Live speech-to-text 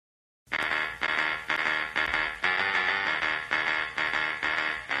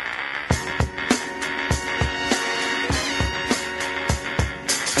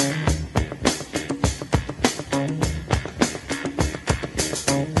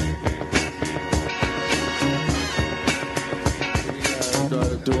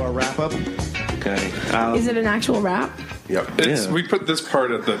wrap-up? Okay. Is it an actual wrap? Yep. We put this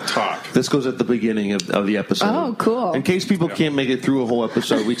part at the top. This goes at the beginning of the episode. Oh, cool. In case people can't make it through a whole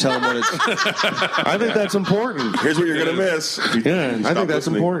episode, we tell them what it's... I think that's important. Here's what you're going to miss. Yeah, I think that's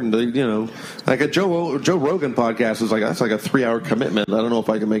important. You know, like a Joe Rogan podcast is like, that's like a 3-hour commitment. I don't know if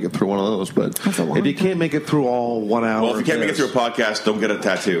I can make it through one of those, but if you can't make it through all 1 hour... Well, if you can't make it through a podcast, don't get a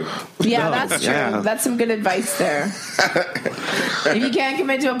tattoo. Yeah, that's true. Yeah. That's some good advice there. If you can't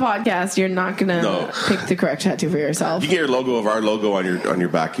commit to a podcast, you're not going to pick the correct tattoo for yourself. You get your logo of our logo on your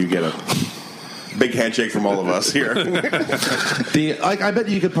back. You get a big handshake from all of us here. I bet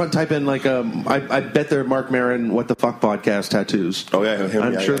you could type in like I bet there are Mark Maron What the Fuck podcast tattoos. Oh yeah,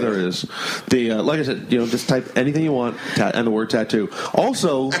 I'm sure there is. Like I said, just type anything you want and the word tattoo.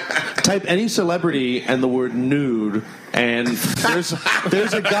 Also, type any celebrity and the word nude. And there's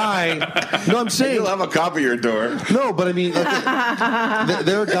a guy. No, I'm saying you'll have a cop at your door. No, but I mean,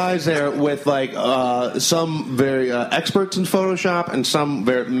 there are guys there with like some very experts in Photoshop and some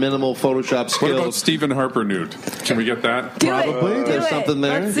very minimal Photoshop skills. What about Stephen Harper nude? Can we get that? Probably. There's something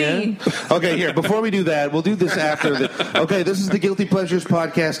there. Let's see. Yeah. Okay, here. Before we do that, we'll do this after. Okay, this is the Guilty Pleasures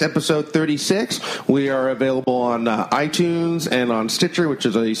Podcast, episode 36. We are available on iTunes and on Stitcher, which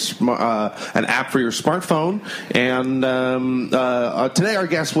is an app for your smartphone. And today our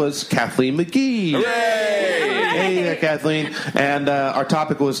guest was Kathleen McGee. Hooray! Hey there, Kathleen. And our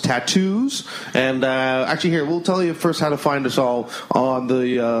topic was tattoos. And actually, here, we'll tell you first how to find us all on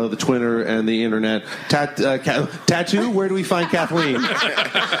the Twitter and the internet. Tattoo, where do we find Kathleen?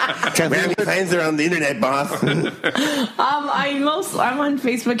 Where do we find her on the internet, boss? I'm on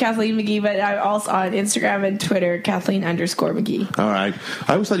Facebook, Kathleen McGee, but I'm also on Instagram and Twitter, Kathleen_McGee. All right.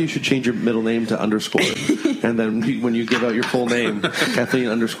 I always thought you should change your middle name to underscore. And then when you give out your full name,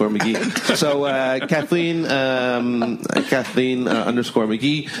 Kathleen_McGee. So Kathleen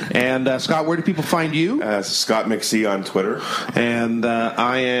 _McGee. And Scott, where do people find you? Scott McC on Twitter. And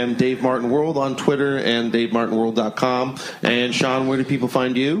I am Dave Martin World on Twitter and DaveMartinWorld.com. And Sean, where do people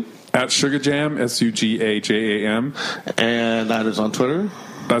find you? At SugaJam, SUGAJAM. And that is on Twitter.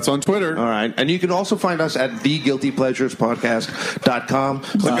 That's on Twitter. All right. And you can also find us at theguiltypleasurespodcast.com.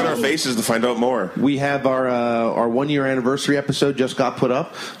 Look at our faces to find out more. We have our 1-year anniversary episode just got put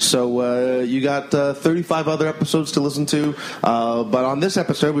up. So you got 35 other episodes to listen to. But on this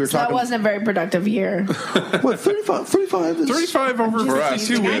episode, we were talking... That wasn't a very productive year. What, 35? 35 is... 35 over for us.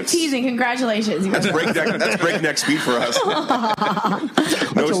 I'm teasing. Congratulations. That's breakneck speed for us.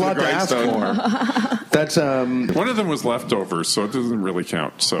 That's a lot to ask for. That's... One of them was leftovers, so it doesn't really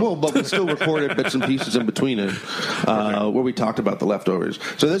count. So. Well, but we still recorded bits and pieces in between it where we talked about the leftovers.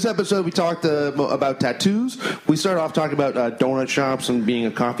 So this episode, we talked about tattoos. We started off talking about donut shops and being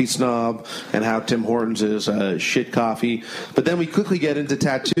a coffee snob and how Tim Hortons is shit coffee. But then we quickly get into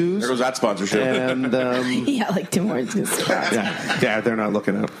tattoos. There goes that sponsorship. And, yeah, like Tim Hortons is yeah, they're not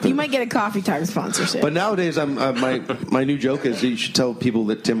looking out. You might get a Coffee Time sponsorship. But nowadays, my new joke is you should tell people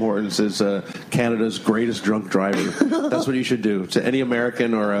that Tim Hortons is Canada's greatest drunk driver. That's what you should do to any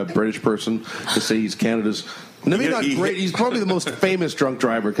American or a British person to say he's Canada's. Maybe not great. He's probably the most famous drunk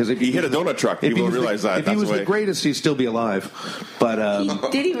driver because if he hit a donut truck, people realize that. If he was the greatest, he'd still be alive. But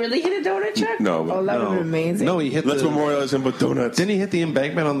did he really hit a donut truck? No. Oh, that would have been amazing. No, he hit. Let's memorialize him with donuts. Didn't he hit the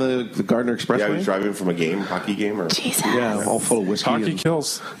embankment on the Gardner Expressway? Yeah, he was driving from a hockey game, or Jesus. Yeah, all full of whiskey. Hockey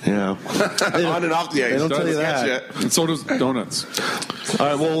kills. Yeah, on and off the ice. They don't tell you that. And so does donuts. All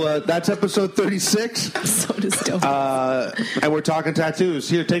right, well, that's episode 36. So does donuts. And we're talking tattoos.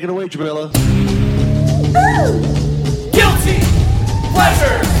 Here, take it away, Jamila. Guilty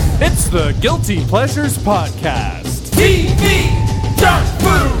Pleasures! It's the Guilty Pleasures Podcast. TV, junk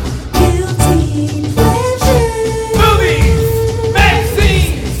food, Guilty pleasures, movies,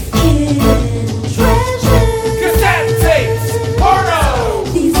 magazines, hidden treasures, cassette tapes, porno,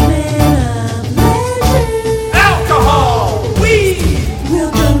 these men of legend. alcohol, weed.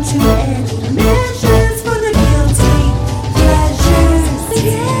 We'll go to any measures for the guilty pleasures.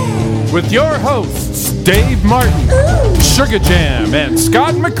 Yeah. With your hosts, Dave Martin, Suga Jam, and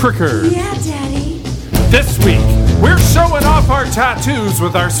Scott McCrockard. Yeah, Daddy. This week, we're showing off our tattoos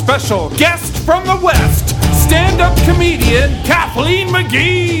with our special guest from the West, stand-up comedian Kathleen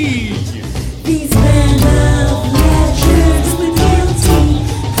McGee. These men of legends with guilty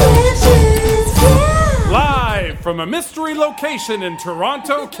pleasures. Yeah. Live from a mystery location in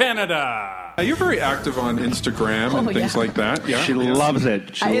Toronto, Canada. You're very active on Instagram and things like that. Yeah. She loves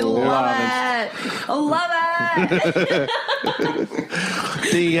it. I love it. I love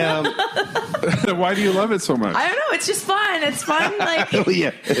it. Why do you love it so much? I don't know. It's just fun. It's fun. Like,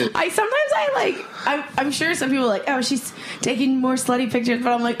 Yeah. I'm sure some people are like, oh, she's taking more slutty pictures,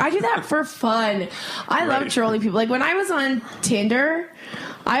 but I'm like, I do that for fun. I love trolling people. Like when I was on Tinder,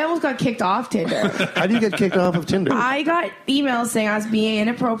 I almost got kicked off Tinder. How do you get kicked off of Tinder? I got emails saying I was being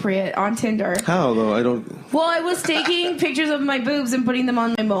inappropriate on Tinder. How though? I don't. Well, I was taking pictures of my boobs and putting them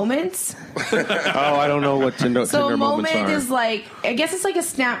on my moments. Oh, I don't know what Tinder So a moments moment are. is like, I guess it's like a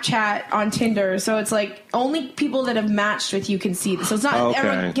Snapchat on Tinder. So it's like only people that have matched with you can see this. So it's not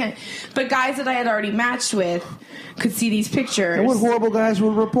everyone can. But guys that I had already matched with could see these pictures. And what horrible guys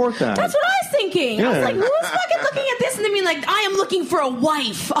would report that? That's what I was thinking. I was Yeah. like, who's fucking looking at this and then being like, I am looking for a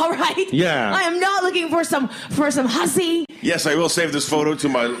wife, all right? Yeah. I am not looking for some hussy. Yes, I will save this photo to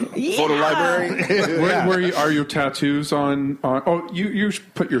my photo library. Where are your tattoos on? Oh, you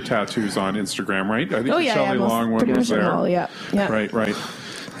put your tattoos on Instagram, right? I think the Shelley Long one was there. All, yeah. Right.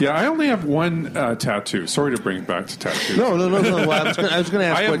 Yeah, I only have one tattoo. Sorry to bring it back to tattoos. No. Well, I was going to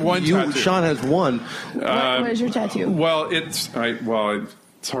ask. I have one tattoo. Sean has one. What is your tattoo? Well, it's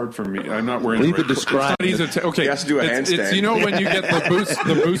hard for me. I'm not wearing. Well, it you could right. describe It's not easy to, okay, He has to do a it's handstand. you know when you get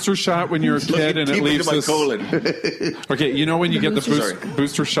the booster shot when you're a kid and it Keep leaves my this. colon. Okay, you know when you get the Sorry.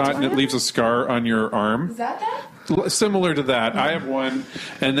 booster shot and it leaves a scar on your arm. Is that? Similar to that, I have one,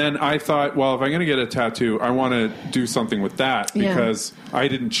 and then I thought, well, if I'm going to get a tattoo, I want to do something with that because I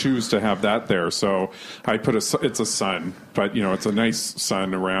didn't choose to have that there. So I put it's a sun, but it's a nice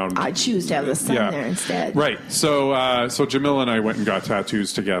sun around. I choose to have the sun there instead. Right. So Jamila and I went and got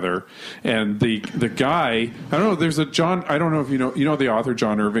tattoos together, and the guy, I don't know. There's a John. I don't know if you know the author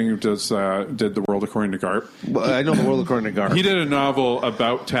John Irving who did The World According to Garp. Well, I know The World According to Garp. He did a novel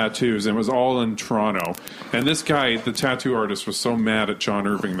about tattoos and it was all in Toronto. And this guy, the tattoo artist, was so mad at John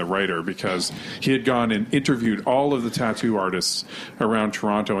Irving, the writer, because he had gone and interviewed all of the tattoo artists around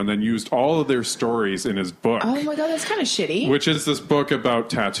Toronto and then used all of their stories in his book. Oh my god, that's kind of shitty. Which is this book about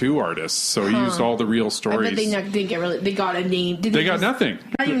tattoo artists. So he used all the real I stories. bet they didn't get they got a name. They got nothing.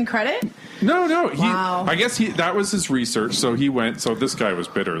 Not even credit? No. Wow. I guess that was his research. So he went. So this guy was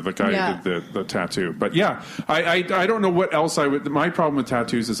bitter. The guy who did the tattoo. But yeah, I don't know what else I would. My problem with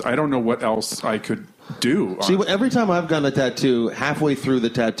tattoos is I don't know what else I could do. See, every time I've gotten a tattoo, halfway through the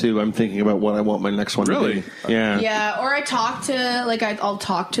tattoo, I'm thinking about what I want my next one to be. Yeah. Yeah, or I talk to I'll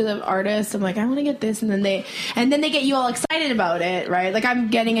talk to the artist. I'm like, I want to get this, and then they get you all excited about it, right? Like I'm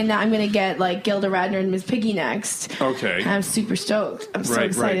going to get like Gilda Radner and Miss Piggy next. Okay. And I'm super stoked. I'm so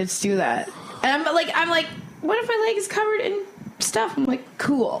excited to do that. And I'm like, what if my leg is covered in stuff? I'm like,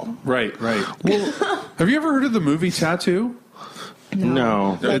 cool. Right. Well, have you ever heard of the movie Tattoo?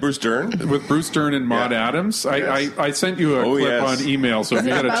 No. Bruce Dern? With Bruce Dern and Maude Adams. I sent you a clip on email, so if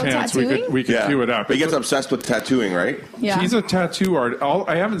you had a about chance, tattooing? we could cue it up. He gets obsessed with tattooing, right? Yeah. He's a tattoo artist.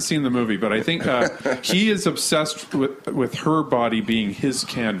 I haven't seen the movie, but I think he is obsessed with her body being his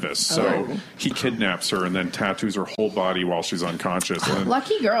canvas. So he kidnaps her and then tattoos her whole body while she's unconscious. And,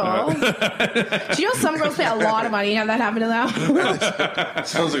 Lucky girl. Do you know some girls pay a lot of money to have that happen to them?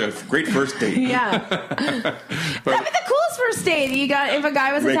 Sounds like a great first date. Yeah. That'd be the coolest first date. You got if a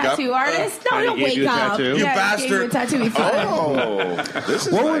guy was a Wake up? tattoo artist. No, he don't gave wake you a up. tattoo? You Yeah, he gave you a bastard. tattoo. He fine. Oh, this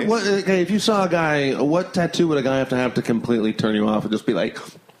is nice. Okay, if you saw a guy, what tattoo would a guy have to completely turn you off and just be like,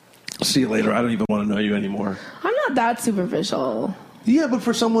 see you later, I don't even want to know you anymore? I'm not that superficial. Yeah, but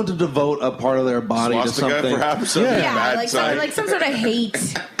for someone to devote a part of their body Swastika, to something. perhaps? Yeah, Bad like some sort of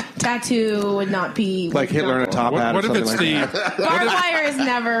hate tattoo would not be Like Hitler in a top hat what or if something it's like that. Barbed wire is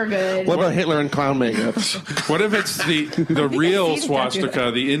never good. What about Hitler in clown makeup? What if it's the real see the swastika,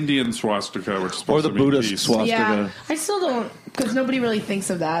 tattoo. the Indian swastika, which is Or supposed the to mean Buddhist peace? swastika? Yeah, I still don't because nobody really thinks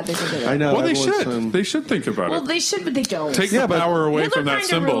of that. They think of it. I know. Well, they everyone's, should. They should think about Well, it. they should, but they don't. Take Yeah, the but power away Hitler from that kinda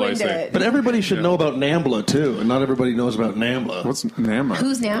symbol, I ruined think. it. But everybody should know about NAMBLA, too, and not everybody knows about NAMBLA. What's NAMA?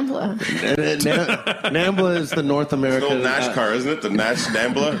 Who's Nambla? NAMBLA is the North It's an American... old Nash car, isn't it? The Nash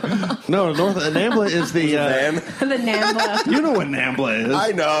Nambla? No, NAMBLA is the... Man. The Nambla. you know what NAMBLA is.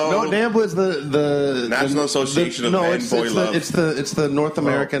 I know. No, NAMBLA is the National Association of Man Boy Love. It's the North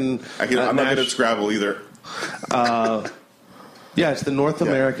American... I'm not good at Scrabble either. Yeah, it's the North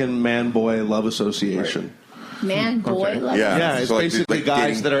American Man Boy Love Association. Man, boy, love. Yeah. Yeah, it's So, like, basically like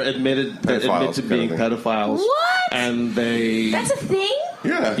guys dating that admit pedophiles to kind being of thing. pedophiles. What? And they... That's a thing?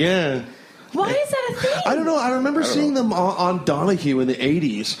 Yeah. Yeah. Why is that a thing? I don't know. I remember seeing them on Donahue in the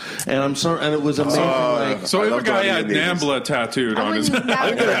 80s, and I'm sorry, and it was amazing. So I if a love guy Donnie had in the 80s. NAMBLA tattooed on his... I'm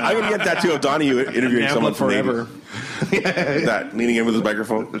gonna get a tattoo of Donahue interviewing someone NAMBLA from the forever. 80s. That leaning in with his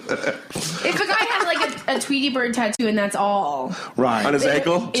microphone. If a guy had like a Tweety Bird tattoo, and that's all. Right. On his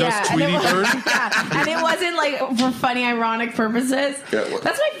ankle? Just and it Tweety Bird? Yeah, and it wasn't like for funny, ironic purposes. Yeah.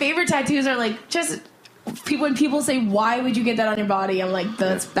 That's my favorite tattoos. Are like just people when people say, "Why would you get that on your body?" I'm like,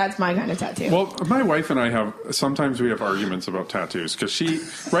 that's my kind of tattoo. Well, my wife and I sometimes we have arguments about tattoos because she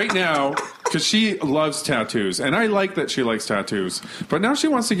loves tattoos, and I like that she likes tattoos, but now she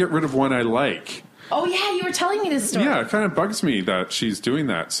wants to get rid of one I like. Oh yeah, you were telling me this story. Yeah, it kind of bugs me that she's doing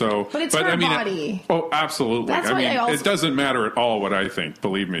that. So, But it's her body. Oh, absolutely. That's I why mean, I also- it doesn't matter at all what I think.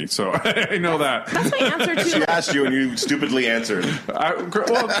 Believe me. So I know that. That's my answer too. She asked you and you stupidly answered.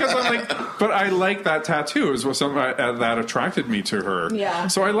 Because I'm like, but I like that tattoo. It was something that attracted me to her. Yeah.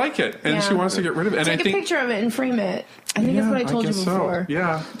 So I like it, and Yeah. she wants to get rid of it. And Take I a think picture of it and frame it. I think that's what I told you guess before. So.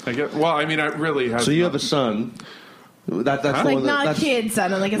 Yeah, I get. Well, I mean, I really have. So you have a son. That's the Like one not that's, a kid,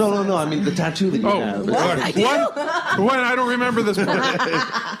 son. Like a No, son. I mean the tattoo that you have. What? I don't remember this part.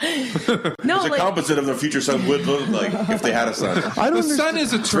 No, It's a like composite of the future son would look like if they had a son. The sun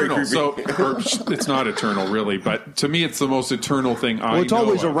is eternal, creepy. so or, it's not eternal, really. But to me, it's the most eternal thing I know. Well, it's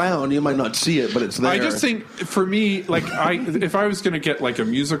always of. around. You might not see it, but it's there. I just think, for me, like if I was going to get like a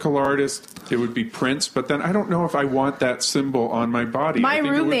musical artist, it would be Prince. But then I don't know if I want that symbol on my body. my I think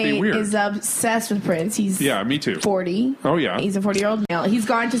it would be roommate weird. is obsessed with Prince. He's me too. 40. Oh, yeah. He's a 40-year-old male. He's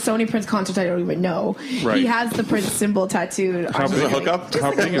gone to so many Prince concerts I don't even know. Right. He has the Prince symbol tattooed. How on big? his hook up? Just How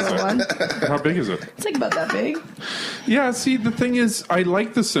like a big is little it? one. How big is it? It's like about that big. Yeah, see, the thing is, I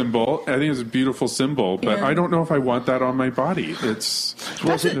like the symbol. I think it's a beautiful symbol, but Yeah. I don't know if I want that on my body. It's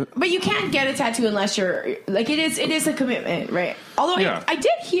But you can't get a tattoo unless you're like it is a commitment, right? Although Yeah. I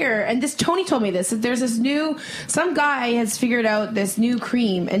did hear, and this Tony told me this, that there's this new some guy has figured out this new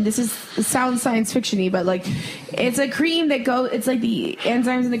cream, and it sounds science fiction-y, but like it's a cream that it's like the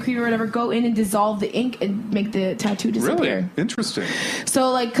enzymes in the cream or whatever go in and dissolve the ink and make the tattoo disappear. really interesting. So,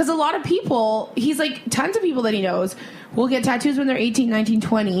 like, because a lot of people, he's like, tons of people that he knows will get tattoos when they're 18, 19,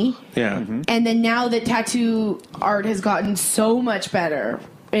 20. Yeah. Mm-hmm. And then now that tattoo art has gotten so much better,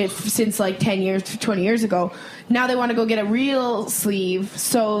 since like 10 years, 20 years ago, now they want to go get a real sleeve.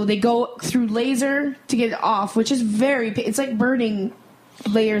 So they go through laser to get it off, which is it's like burning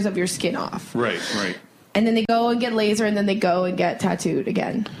layers of your skin off. Right. And then they go and get laser, and then they go and get tattooed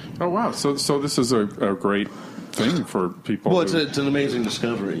again. Oh, wow. So this is a great thing for people. Well, it's an amazing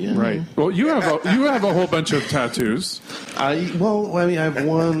discovery. Yeah. right. Well, you have a whole bunch of tattoos. I have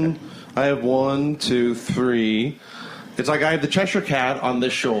one. I have 1, 2, 3. It's like I have the Cheshire Cat on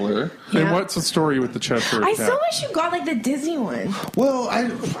this shoulder. And Yeah. what's the story with the Cheshire I Cat? so wish you got like the Disney one. Well,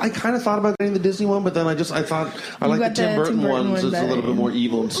 I kind of thought about getting the Disney one, but then I thought I like the got Tim the Burton Tim Burton ones. one It's a little better. bit more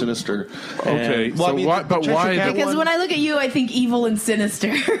evil and sinister. Okay, And, so why- but Cheshire why- Cat Because one- when I look at you, I think evil and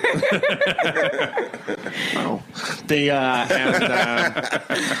sinister.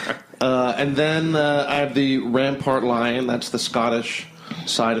 and then I have the Rampart Lion. That's the Scottish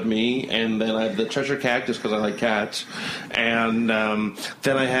side of me, and then I have the Cheshire Cat just because I like cats, and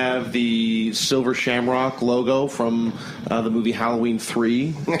then I have the Silver Shamrock logo from the movie Halloween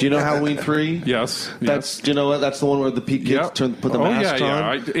 3. Do you know Halloween 3? Yes. Do you know what? That's the one where the kids Yep. put the Oh, masks yeah, yeah.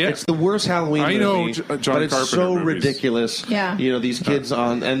 on. Yeah. It's the worst Halloween I know movie, John but it's Carpenter so movies. ridiculous. Yeah. You know, these kids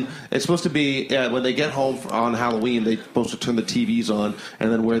on, and it's supposed to be when they get home on Halloween, they're supposed to turn the TVs on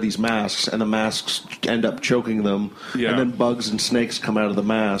and then wear these masks, and the masks end up choking them, Yeah. and then bugs and snakes come out of the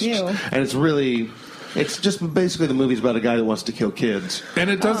masks, Ew. and it's just basically the movie's about a guy that wants to kill kids. And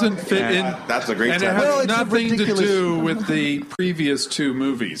it doesn't fit in. That's a great And it time. has Well, it's nothing to ridiculous. do with the previous two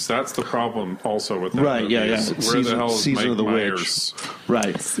movies. That's the problem also with that Right, movie, yeah. is Where the hell is Season Mike of the Myers? Witch.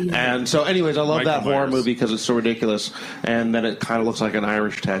 Right. Season. And so, anyways, I love Michael that horror Myers. movie because it's so ridiculous. And then it kind of looks like an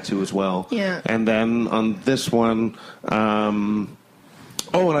Irish tattoo as well. Yeah. And then on this one,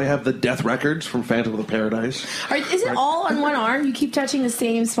 and I have the Death Records from Phantom of the Paradise. Is it all on one arm? You keep touching the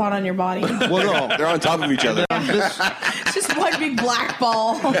same spot on your body. Well, no. They're on top of each other. It's just one big black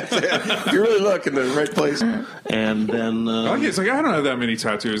ball. You really look in the right place. And then... Okay, it's like, I don't have that many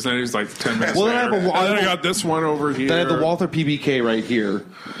tattoos. Then he's like 10 minutes Well, then I later. have a- And then I got this one over here. then I have the Walther PBK right here.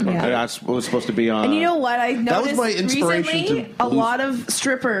 Yeah. That's what was supposed to be on. And you know what? I that was noticed my inspiration recently to a lose- lot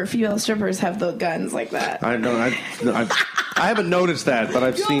of female strippers have the guns like that. I know. I haven't noticed that, but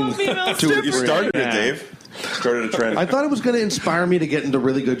I've seen female two or strippers. You three. started Yeah. it, Dave. Started a trend. I thought it was going to inspire me to get into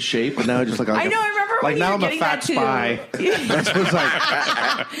really good shape, but now I just like I know. I remember when like you now were I'm a getting fat that too. spy. That's what it's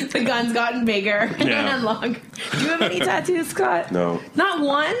like. The gun's gotten bigger Yeah. and longer. Do you have any tattoos, Scott? No. Not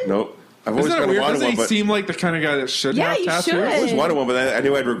one? Nope. I've always Isn't that kind of weird? wanted Doesn't one, he but seem like the kind of guy that should Yeah, have you tattoos? should. I always wanted one, but I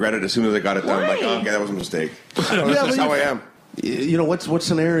knew I'd regret it as soon as I got it done. I'm like, Why? oh, okay, that was a mistake. That's but just how I am. You know, what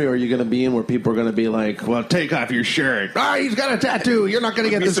scenario are you going to be in where people are going to be like, well, take off your shirt. He's got a tattoo. You're not going to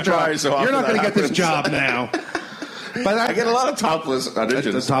get this job. You're not going to get this job now. But I get a lot of topless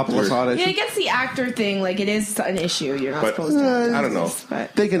auditions. The topless audition. Yeah, I guess the actor thing, like, it is an issue. You're not supposed to. I don't know.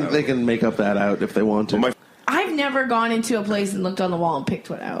 But They can make up that out if they want to. Well, I've never gone into a place and looked on the wall and picked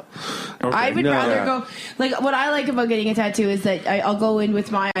one out. Okay. I would rather go. Like, what I like about getting a tattoo is that I'll go in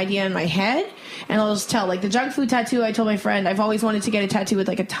with my idea in my head, and I'll just tell. Like the junk food tattoo, I told my friend I've always wanted to get a tattoo with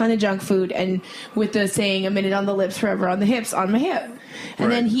like a ton of junk food and with the saying "a minute on the lips, forever on the hips" on my hip.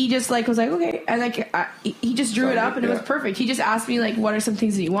 And then he just like was like, okay, and like he just drew it up and it was perfect. He just asked me like, what are some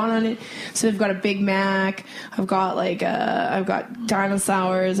things that you want on it? So I've got a Big Mac, I've got like I've got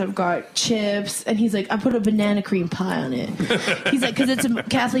dinosaurs, I've got chips, and he's like, I put a banana cream pie on it. He's like, because it's a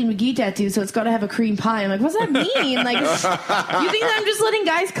Kathleen McGee tattoo, so it's got to have a cream pie. I'm like, what's that mean? Like, you think that I'm just letting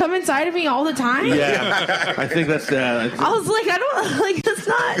guys come inside of me all the time? Yeah, I think that's that. I was like, I don't like. That's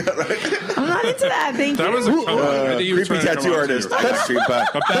not. I'm not into that. Thank you. That was a come on. I think you were creepy trying to tattoo come on artist. to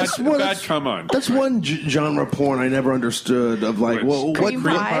a bad come on. That's one genre of porn I never understood. Of like, well, what Cream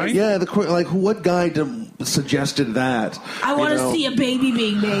pie? Yeah, like what guy suggested that? I want to see a baby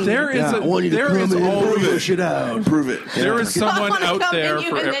being made. There is I want you to there come is in and always push it out. Prove it. there is I someone wanna out come there in you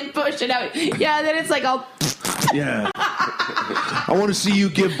for and then push it out. Yeah, then it's like I'll. Yeah. I want to see you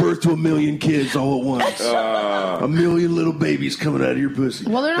give birth to 1 million kids all at once. 1 million little babies coming out of your pussy.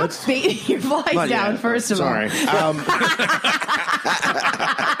 Well, they're not baby. Your flies Not down yet. first of Sorry. all.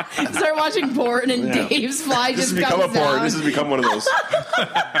 Start watching porn and Dave's fly This just has become a comes porn. down. This has become one of those.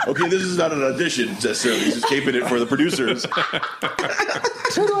 Okay, this is not an audition necessarily. He's just taping it for the producers.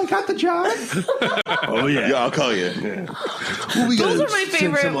 So do I got the job? Oh yeah. Yeah, I'll call you. Well, we Those gotta are my send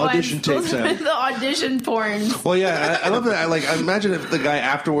favorite some audition ones. tapes Those are out. the audition porns. Well, yeah, I love that. I imagine if the guy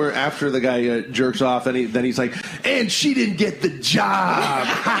after the guy jerks off, then he's like, and she didn't get the job.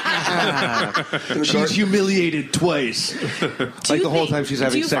 She's humiliated twice. Like the whole time she's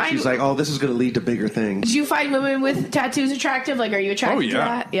having sex, she's like, oh, this is going to lead to bigger things. Do you find women with tattoos attractive? Like, are you attracted to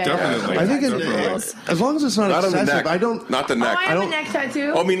that? Definitely. I think Definitely. as long as it's not Not on the excessive, neck. I don't. Not the Oh, neck. I have a neck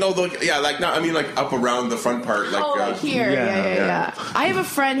tattoo. Oh, I mean, no, yeah, like not. I mean, like up around the front part, like. Like here. Yeah. I have a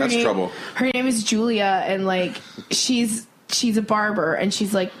friend. That's trouble. Her name is Julia, and like she's a barber, and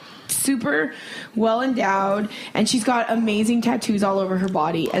she's like super well endowed, and she's got amazing tattoos all over her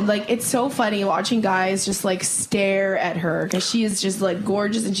body, and like it's so funny watching guys just like stare at her because she is just like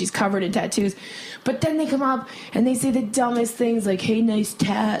gorgeous and she's covered in tattoos. But then they come up and they say the dumbest things like, hey, nice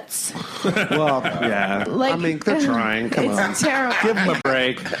tats. Well, yeah. Like, I mean, they're trying. Come on. It's terrible. Give them a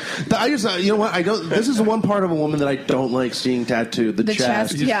break. I just, you know what? I don't. This is the one part of a woman that I don't like seeing tattooed. The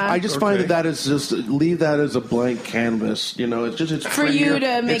chest. Yeah. I just find that is just leave that as a blank canvas. You know, it's For you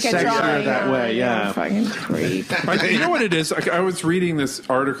to make a drawing that way. Yeah. Fucking creep. You know what it is? I was reading this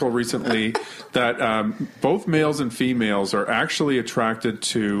article recently that both males and females are actually attracted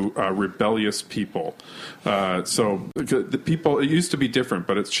to rebellious people. So the people, it used to be different,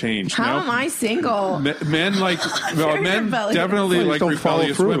 but it's changed. How now, am I single? Men like men rebellious. definitely Well, like don't follow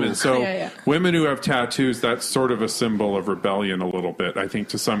rebellious through. women. So Yeah. women who have tattoos, that's sort of a symbol of rebellion a little bit, I think,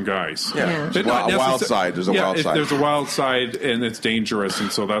 to some guys. Yeah. But not A wild necessar- side. There's a wild side. There's a wild side, and it's dangerous,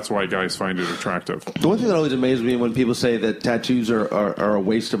 and so that's why guys find it attractive. The one thing that always amazes me when people say that tattoos are a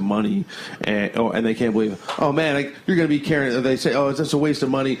waste of money, and they can't believe, oh man, you're going to be carrying. They say, oh, it's just a waste of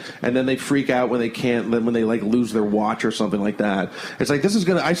money, and then they freak out when they can't, when they like lose their watch or something like that. It's like, this is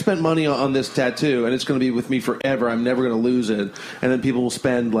I spent money on this tattoo, and it's going to be with me forever. I'm never going to lose it. And then people will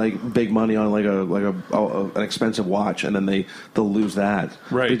spend like big money on an expensive watch, and then they'll lose that.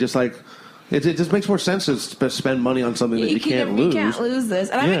 Right. They just like. It just makes more sense to spend money on something that you can't lose. You can't lose this.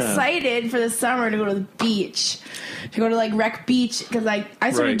 And I'm excited for the summer to go to the beach. To go to like Wreck Beach. Because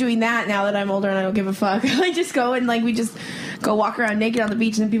I started doing that now that I'm older and I don't give a fuck. I just go and like we just go walk around naked on the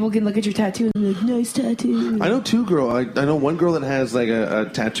beach and then people can look at your tattoo and be like, nice tattoo. I know two girls. I know one girl that has like a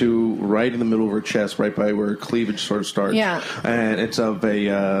tattoo right in the middle of her chest, right by where her cleavage sort of starts. Yeah. And it's of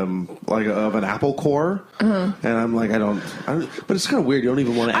of an apple core. And I'm like, I don't. But it's kind of weird. You don't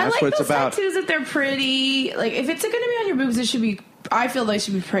even want to I ask like what it's those about. tattoos if they're pretty. Like if it's going to be on your boobs, it should be. I feel they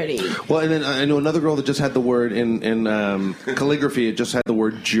should be pretty. Well, and then I know another girl that just had the word in calligraphy. It just had the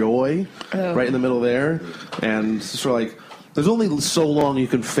word joy right in the middle there, and it's sort of like. There's only so long you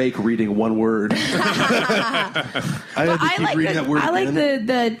can fake reading one word. I had to keep reading that word. I like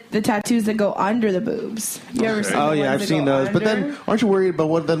the tattoos that go under the boobs. You ever seen? Oh the yeah, ones I've that seen go those. But then, under? aren't you worried about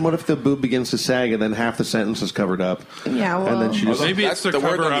what if the boob begins to sag and then half the sentence is covered up? Yeah, well, and then she just Maybe it's to the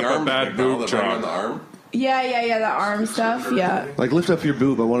word cover on the up arm, a bad like, boob the word on the job. arm. Yeah, the arm stuff. Yeah. Like, lift up your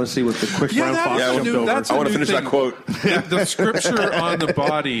boob. I want to see what the quick brown fox jumped over. that's I a want to new finish thing. that quote. The scripture on the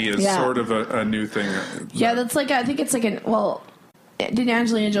body is Yeah. sort of a new thing. Yeah, that's like, I think it's like didn't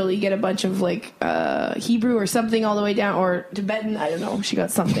Angelina Jolie get a bunch of like Hebrew or something all the way down, or Tibetan? I don't know. She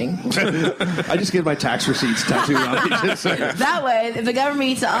got something. I just get my tax receipts tattooed on me. Just, That way, if the government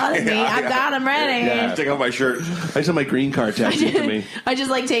needs to audit me, I've got them ready. Yeah, take off my shirt. I just have my green card tattooed to me. I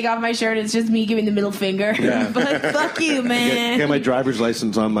just like take off my shirt. It's just me giving the middle finger. Yeah. But fuck you, man. Get my driver's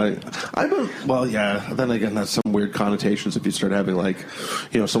license on my. Well, yeah. Then again, that's some weird connotations if you start having like,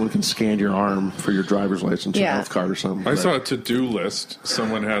 someone can scan your arm for your driver's license or Yeah. health card or something. I saw a to-do list.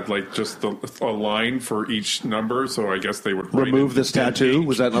 Someone had like just a line for each number, so I guess they would write Remove it this in tattoo. each.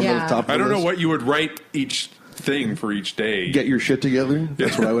 Was that on Yeah. the top? Of the I don't know list? what you would write each thing for each day. Get your shit together.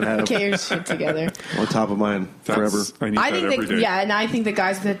 That's what I would have Get your shit together. on top of mine forever. I need I that think every day. and I think the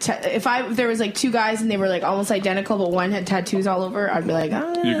guys with if there was like two guys and they were like almost identical, but one had tattoos all over, I'd be like,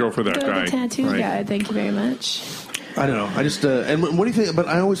 You go for that guy. the tattoo Right. guy. Thank you very much. I don't know. I just and what do you think? But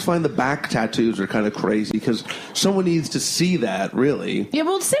I always find the back tattoos are kind of crazy because someone needs to see that, really. Yeah,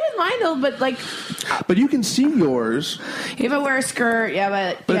 well, same with mine though. But like, But you can see yours. if I wear a skirt, yeah,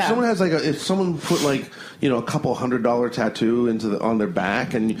 But yeah. if someone has if someone put like a couple $100 tattoo on their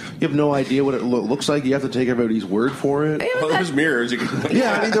back, and you have no idea what it looks like, you have to take everybody's word for it. Well, there's mirrors. You can,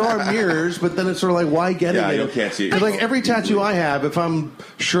 Yeah, I mean there are mirrors, but then it's sort of like, why get Yeah, it? you can't see it. 'Cause, like every tattoo I have, if I'm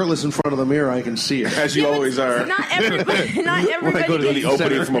shirtless in front of the mirror, I can see it. as you always are. Not everybody. Not everybody. go to The the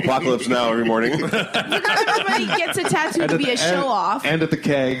opening from Apocalypse Now every morning. Not everybody gets a tattoo to be a show off. And at the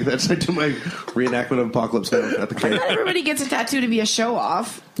keg. That's I do my reenactment of Apocalypse Now at the keg. Not everybody gets a tattoo to be a show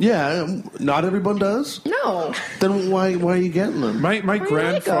off. Yeah, not everyone does. No. Then why are you getting them? My you like 'em?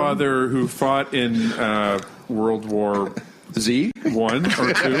 grandfather, who fought in World War Z? 1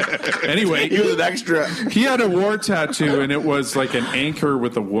 or 2. Anyway, He was an extra. he had a war tattoo, and it was like an anchor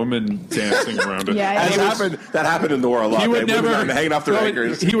with a woman dancing around it. Yeah, That happened in the war a lot. He would They never hanging off their no,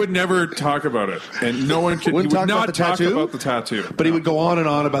 anchors. He would never talk about it, and no one could. Wouldn't he would talk about not the talk tattoo? about the tattoo. But he would go on and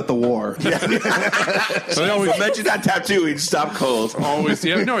on about the war. But I always, mention that tattoo, he'd stop cold. always,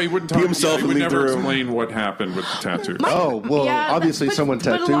 yeah, no, he wouldn't talk. He himself he would would leave never the room. explain what happened with the tattoo. Oh, well, Yeah, obviously someone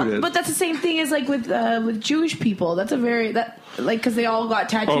tattooed it. But that's the same thing as like with Jewish people. That's a very because they all got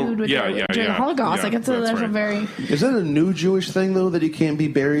tattooed during the Holocaust. Yeah, like that's that's a right. very. Is that a new Jewish thing, though, that you can't be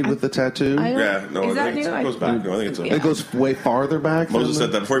buried with the tattoo? I don't- Yeah, no, is I that think new? it goes back. No, I think it's Yeah. It goes way farther back. Moses than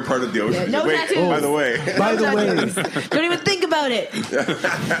said that before he parted the ocean. Yeah, no Wait, tattoos. by the way. By the way, Don't even think about it.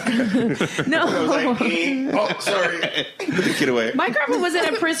 No. Oh, sorry. Put the kid away. My grandpa was in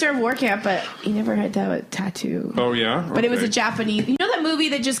a prisoner of war camp, but he never had to have a tattoo. Oh yeah, But it was a Okay. Japanese. You know that movie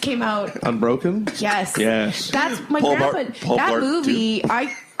that just came out? Unbroken? Yes. Yes. That's my Paul grandpa. Blart- Paul that Blart movie,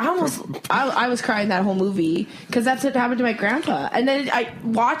 I was crying that whole movie because that's what happened to my grandpa. And then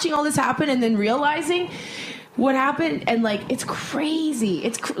watching all this happen and then realizing what happened, and like it's crazy.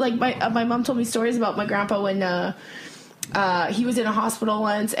 It's like my mom told me stories about my grandpa when he was in a hospital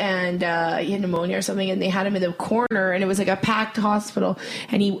once and he had pneumonia or something, and they had him in the corner, and it was like a packed hospital,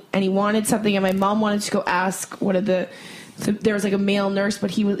 and he wanted something, and my mom wanted to go ask one of the. So there was like a male nurse, but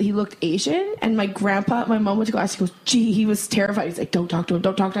he looked Asian, and my mom went to go ask. He goes, "Gee," he was terrified. He's like, "Don't talk to him.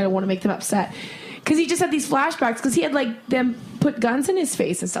 Don't talk to him. I don't want to make them upset." Because he just had these flashbacks. Because he had like them put guns in his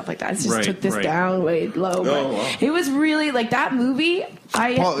face and stuff like that. It just Right, took this right. down way low. But wow. it was really like that movie.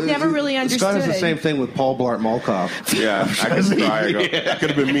 I never really understood. Scott has the same thing with Paul Blart Malkoff. Yeah, I could cry. I go, that could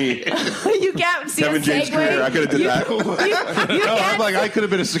have been me. You can't see Kevin a James segue. Greer, I could have did that. You No, I'm can't, like, I could have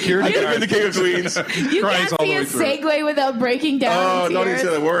been a security I could have guard. been the King of Queens. you cries can't all the see way a through. segue without breaking down. Oh, in don't even tears.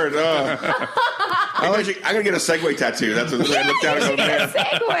 say the word. Oh. I'm gonna get a Segway tattoo. That's what I look down and go, man.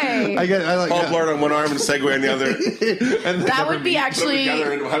 Segue. I like Paul Blart on one arm and Segway on the other. and That would be Put them actually.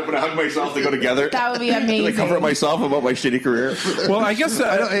 together, and when I hug myself, they go together. That would be And I amazing. comfort myself about my shitty career. Well, I guess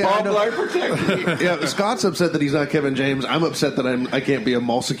I Paul know. Blart, protect me. Yeah, Scott's upset that he's not Kevin James. I'm upset that I can't be a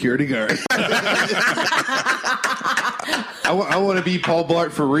mall security guard. I want to be Paul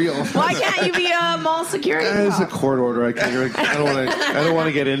Blart for real. Why can't you be a mall security It's a cop? court order. I don't want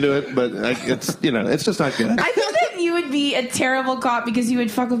to get into it, but it's it's just not good. I think that you would be a terrible cop because you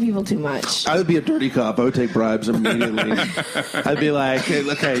would fuck with people too much. I would be a dirty cop. I would take bribes immediately. I'd be like, hey,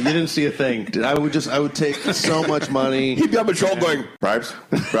 okay, you didn't see a thing. I would take so much money. He'd be on patrol going, bribes,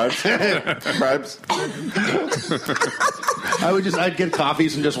 bribes, bribes. I'd get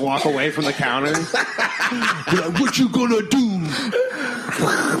coffees and just walk away from the counter. Be like, what you gonna do?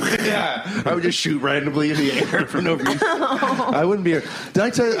 Yeah, I would just shoot randomly in the air for no reason. I wouldn't be here. Did I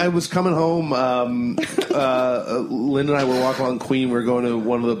tell you I was coming home? Lynn and I were walking along Queen. We were going to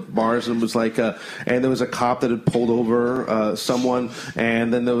one of the bars, and it was like, and there was a cop that had pulled over someone,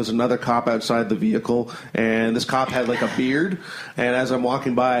 and then there was another cop outside the vehicle, and this cop had like a beard. And as I'm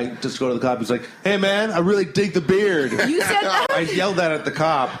walking by, just to go to the cop, he's like, "Hey man, I really dig the beard." You said that? I yelled that at the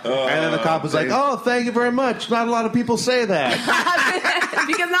cop, and then the cop was like, "Oh, thank you very much. Not a lot of people say that."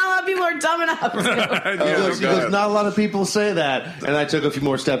 Because not a lot of people are dumb enough to. He goes, not a lot of people say that. And I took a few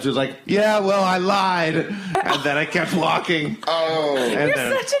more steps. He was like, "Yeah, well, I lied." And then I kept walking. Oh, And You're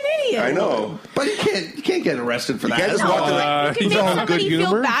then, such an idiot. I know. but you can't get arrested for that. can't just That's walk to all. You It's can all make good somebody feel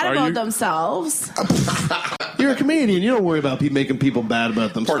humor. bad Are about you- themselves. You're a comedian. You don't worry about people making people bad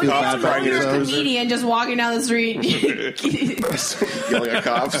about them. Poor Feel cops bad are about trying to You're a themselves. comedian just walking down the street. Yelling at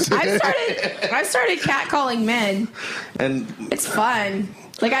cops. I started catcalling men. And It's fun.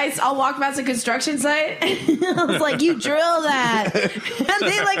 Like I'll walk past a construction site. I was like, "You drill that," and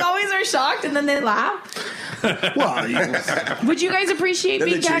they like always are shocked, and then they laugh. well, Would you guys appreciate Then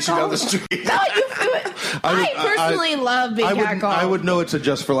being they chase you down the catcalled? street. No, you do it. I personally love being catcalled. I would know it's a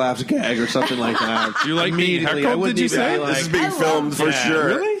just for laughs gag or something like that. Do you like being Immediately, heckled, I wouldn't did you even say? be This is like, being I love filmed for that. sure.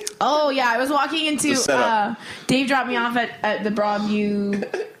 Really? Oh yeah, I was walking into The setup. Dave dropped me off at the Broadview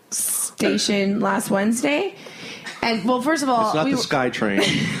station last Wednesday. And well, first of all, it's not the Sky Train.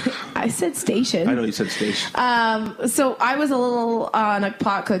 I said station. I know you said station. So I was a little on a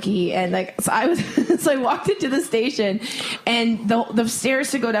pot cookie, and like so I was. So I walked into the station, and the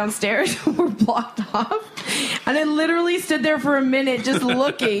stairs to go downstairs were blocked off, and I literally stood there for a minute just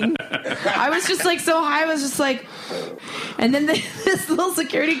looking. I was just like so high. I was just like, and then this little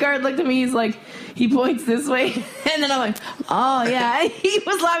security guard looked at me. He's like. He points this way, and then I'm like, "Oh yeah." He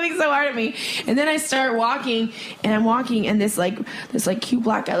was laughing so hard at me, and then I start walking, and I'm walking, and this cute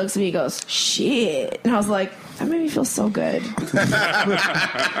black guy looks at me, and goes, "Shit," and I was like, "That made me feel so good."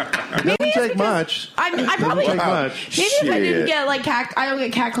 It doesn't take much. I probably Doesn't take much. maybe if I didn't Shit. get like I don't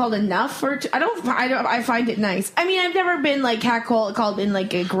get catcalled enough for it. I find it nice. I mean, I've never been like called in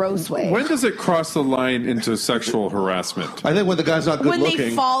like a gross way. When does it cross the line into sexual harassment? I think when the guy's not good When looking.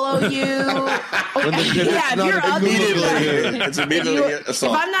 they follow you, When the kid is yeah, if not you're a good ugly, looking- It's immediately if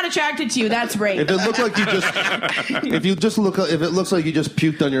assault. I'm not attracted to you, that's rape. If it looks like you just, if it looks like you just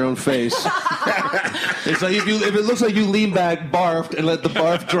puked on your own face, it's like if it looks like you lean back, barfed, and let the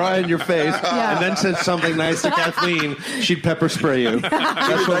barf dry in your face, Yeah. and then said something nice to Kathleen, she'd pepper spray you.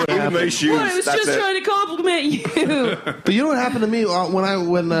 That's what would Even happen. my shoes. What, I was That's just it. trying to compliment you. But you know what happened to me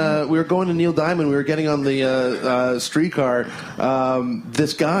when we were going to Neil Diamond, we were getting on the streetcar.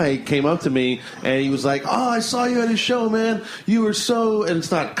 This guy came up to me and he was like, "Oh, I saw you at his show, man. You were so..." And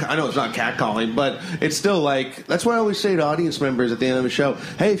it's not. I know it's not catcalling, but it's still like that's why I always say to audience members at the end of the show,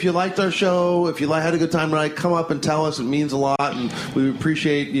 "Hey, if you liked our show, if you had a good time tonight, come up and tell us. It means a lot, and we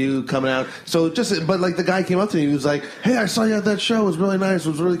appreciate you coming out." So but like the guy came up to me, he was like, "Hey, I saw you at that show. It was really nice. It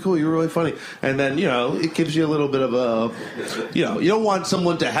was really cool. You were really funny." And then it gives you a little bit of a, you don't want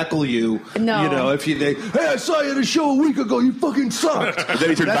someone to heckle you. No. If "Hey, I saw you at a show a week ago. You fucking sucked." Then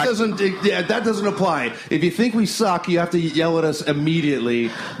he turned that back- that doesn't apply. If you think we suck, you have to yell at us immediately.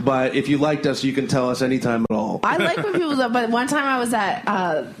 But if you liked us, you can tell us anytime at all. I like when people. But one time I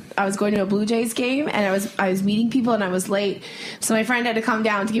was going to a Blue Jays game, and I was meeting people, and I was late. So my friend had to come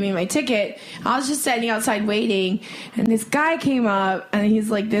down to give me my ticket. I was just standing outside waiting, and this guy came up, and he's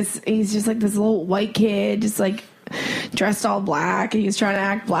just like this little white kid, just like dressed all black, and he was trying to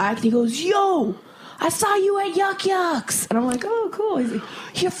act black, and he goes, "Yo, I saw you at Yuck Yucks." And I'm like, "Oh, cool." He's like,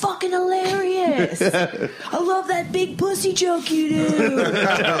 "You're fucking hilarious. I love that big pussy joke you do." And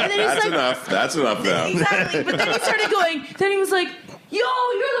then he's That's like, enough. That's enough now. exactly. But then he started going, then he was like, "Yo,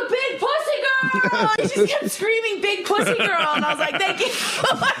 you're the big pussy girl." He just kept screaming, "Big pussy girl." And I was like, "Thank you."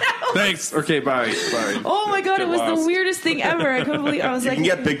 Thanks. Okay, bye. Oh my God, Get it was lost. the weirdest thing ever. I couldn't believe I was You like, can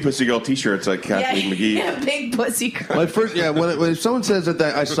get Big Pussy Girl t-shirts like Kathleen McGee. yeah, big pussy girl. My first, when someone says that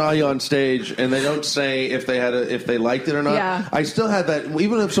I saw you on stage and they don't say if they liked it or not, Yeah. I still have that.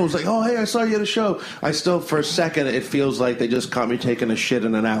 Even if someone's like, "Oh, hey, I saw you at a show," I still, for a second, it feels like they just caught me taking a shit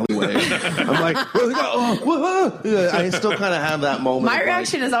in an alleyway. I'm like, I still kind of have that moment. My of like,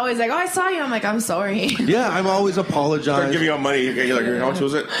 reaction is always like, "Oh, I saw you." I'm like, "I'm sorry." yeah, I'm always Start apologizing. giving out money. You're like, how much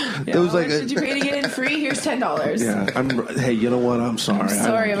was it? It was like, "Did you pay to get in free? Here's $10. yeah. Hey, you know what? I'm sorry.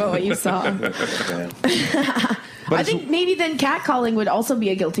 Sorry about what you saw. I think maybe then catcalling would also be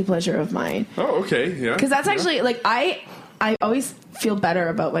a guilty pleasure of mine. Oh, okay. Yeah. Because that's actually like I always feel better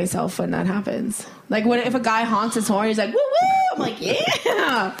about myself when that happens. Like if a guy honks his horn, he's like, "Woo woo!" I'm like,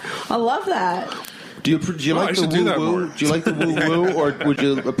 "Yeah, I love that." Do you Well, I like the should do that woo woo? more. Do you like the woo woo, or would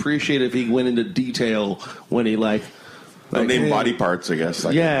you appreciate if he went into detail when he like name hey, body parts, I guess.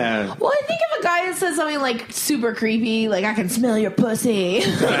 Like, Yeah. Well, I think if a guy says something like super creepy, like I can smell your pussy,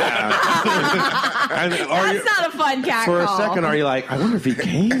 And are you, that's not a fun cat for call. a second, are you like, I wonder if he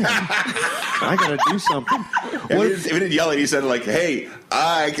can? I gotta do something. If he didn't yell it, he said like, "Hey,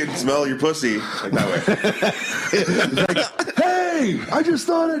 I can smell your pussy," like that way. Hey, I just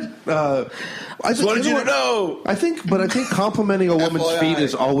thought it. I just Wanted you know to know. I think complimenting a woman's FYI. feet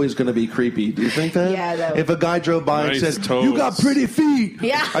is always going to be creepy. Do you think that? Yeah, that If a guy drove by Nice and said, toes. "You got pretty feet,"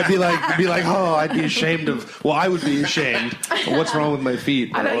 Yeah. I'd be like, oh, I'd be ashamed of. Well, I would be ashamed. What's wrong with my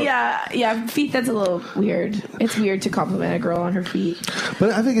feet? I don't, yeah, feet. That's a little weird. It's weird to compliment a girl on her feet. But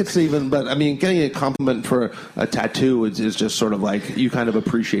I think it's even. But I mean, getting a compliment for a tattoo is just sort of like you kind of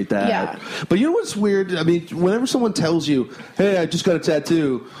appreciate that. Yeah. But you know what's weird? I mean, whenever someone tells you, "Hey, I just got a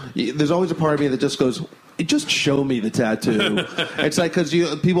tattoo," there's always a part of me that just goes, just show me the tattoo. It's like, because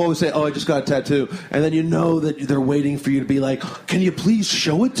people always say, "Oh, I just got a tattoo," and then you know that they're waiting for you to be like, "Can you please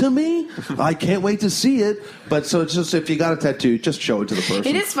show it to me? I can't wait to see it." But so it's just, if you got a tattoo, just show it to the person.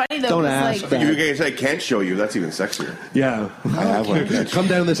 It is funny though. Don't 'cause, ask like, that. You guys say can't show you. That's even sexier. Yeah, I have one. come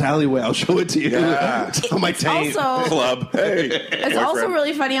down this alleyway. I'll show it to you. Yeah. It's on my taint. Also, Club. Hey, it's also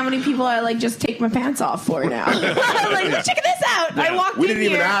really funny how many people I like just take my pants off for now. I'm like, check this out. I walked we in didn't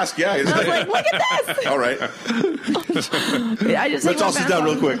even here, ask. Yeah, and I was like, look at this. all right. I just take Let's my all sit pants down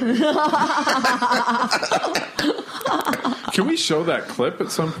real off. quick. Can we show that clip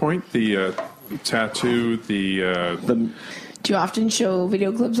at some point? The tattoo, the Do you often show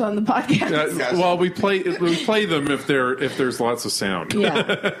video clips on the podcast? well, we play them if there's lots of sound. Yeah.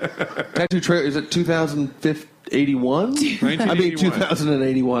 Tattoo trail, is it 2081? I mean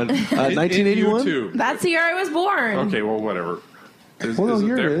 2081. 1981? You That's the year I was born. Okay, well, whatever. Is Well, it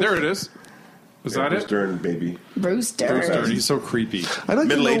here there? it is. There it is. Is that it? Stern, baby. Bruce Dern. Bruce Dern, he's so creepy. I'd like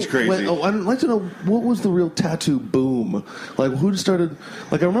Middle-aged to know crazy. I'd like to know what was the real tattoo boom. Like, who started?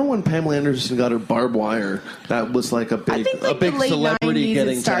 Like, I remember when Pamela Anderson got her barbed wire. That was like a I big, think like a big the late celebrity 90s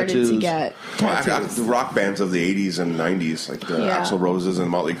getting it started tattoos. to get tattoos. The rock bands of the 80s and 90s, like the Yeah. Axl Roses and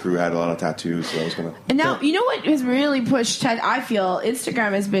Motley Crue, had a lot of tattoos. So that was kind of. And now, you know what has really pushed I feel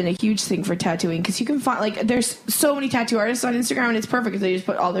Instagram has been a huge thing for tattooing because you can find, like, there's so many tattoo artists on Instagram and it's perfect because they just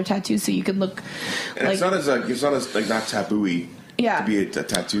put all their tattoos so you can look And like. it's not as like not taboo-y Yeah. to be a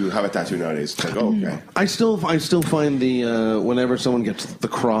tattoo. Have a tattoo nowadays. It's like, oh, okay. I still find the whenever someone gets the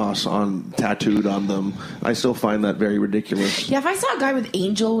cross tattooed on them, I still find that very ridiculous. Yeah, if I saw a guy with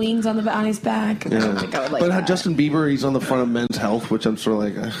angel wings on his back, I don't think I would like But that. Justin Bieber, he's on the front of Men's Health, which I'm sort of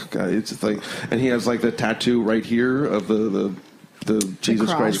like, ugh, God, it's just like, and he has like the tattoo right here of the Jesus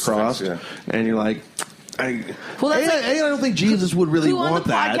cross. Christ cross, Yeah. and you're like, I don't think Jesus would really Who on want the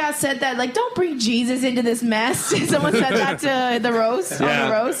that. podcast said that? Like, don't bring Jesus into this mess. Someone said that to the roast on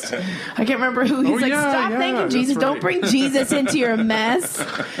the roast. I can't remember who. He's like, stop thanking that's Jesus. Don't right. bring Jesus into your mess.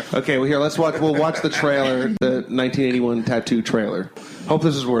 Okay, well here, we'll watch the trailer, the 1981 tattoo trailer. Hope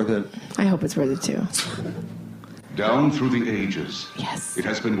this is worth it. I hope it's worth it too. Down through the ages, Yes. it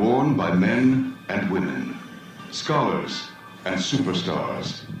has been worn by men and women, scholars and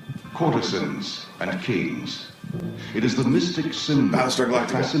superstars, courtesans and kings. It is the mystic symbol Battlestar of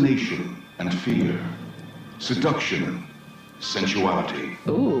Galactica. fascination and fear, seduction, sensuality,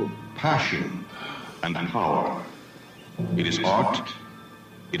 passion, and power. It is art,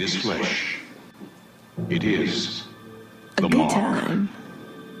 it is flesh, it is A the good mark. time.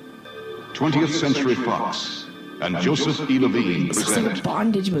 20th Century Fox and Joseph E. Levine It's like a present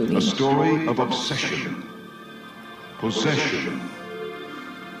bondage movie. a story of obsession, possession,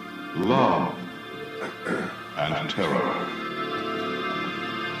 love, and terror.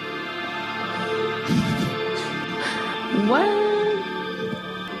 What?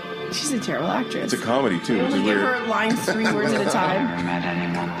 She's a terrible actress. It's a comedy too. They Which only is give weird. her lines 3 words at a time. Never met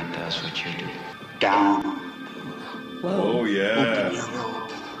anyone that does what you do. Down. Oh yeah.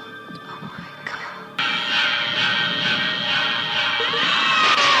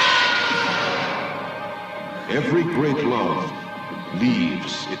 Every great love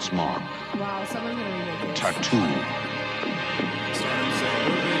leaves its mark. Wow, someone's gonna remake it. Tattoo.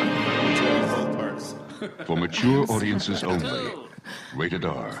 For mature audiences only. Rated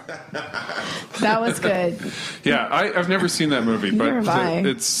R. That was good. Yeah, I've never seen that movie, but Neither have I.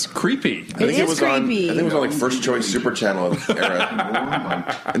 it's creepy. It is creepy. I think it was on like First Choice Super Channel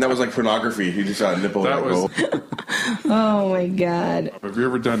era, and that was like pornography. You just saw a nipple. That and was. Oh my god. Have you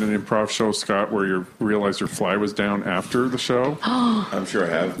ever done an improv show, Scott, where you realized your fly was down after the show? I'm sure I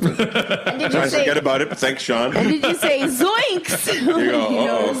have. And did I you say, forget about it, but thanks, Sean. and did you say zoinks? You go, You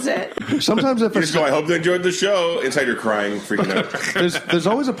uh-oh. noticed it? Sometimes if You just go, I hope they enjoyed the show. Inside you're crying, freaking out. there's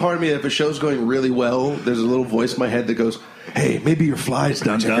always a part of me that if a show's going really well, there's a little voice in my head that goes, "Hey, maybe your fly's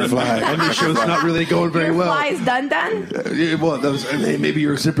done. your fly. And your show's not really going very Your well. fly's done? Well, hey, maybe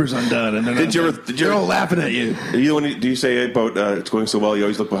your zipper's undone." And then they're all laughing at you. Do you say about it's going so well, you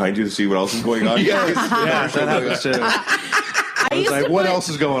always look behind you to see what else is going on? Yeah, that happens too. I was like, what else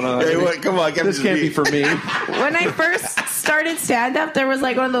is going on? Hey, what, come on, this can't be for me. When I first started stand-up, there was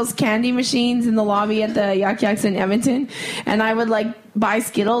like one of those candy machines in the lobby at the Yuck Yucks in Edmonton, and I would like buy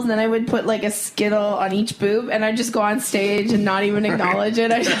Skittles, and then I would put like a Skittle on each boob, and I'd just go on stage and not even acknowledge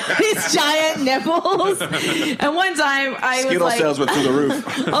it. I had these giant nipples. And one time I Skittle was like, sales went through the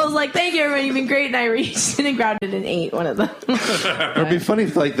roof. I was like, thank you everybody, you've been great, and I reached in and grabbed it and ate one of them. It'd be funny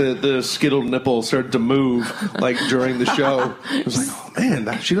if like the Skittle nipple started to move like during the show. It was like, oh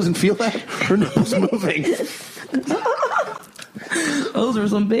man, she doesn't feel that. Her nipple's moving. Those are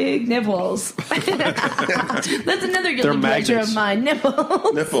some big nipples. That's another guilty pleasure magnets. of mine.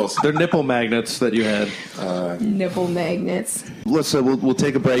 Nipples. They're nipple magnets that you had. Nipple magnets. Let's we'll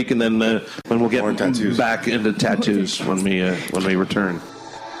take a break and then we'll get More tattoos. back into tattoos when we return.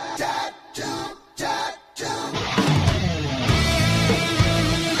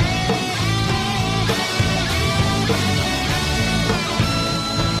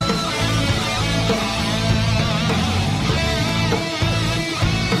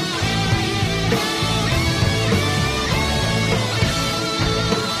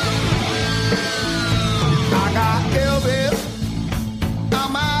 I got Elvis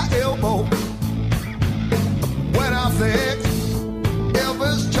on my elbow. When I fix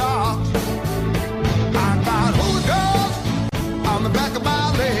Elvis chops, I got hookahs on the back of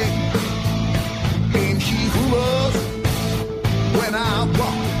my leg. And she hooves when I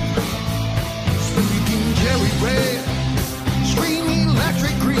walk. Speaking cherry red, screaming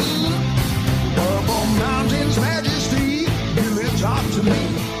electric green, Purple Mountain's majesty, really talk to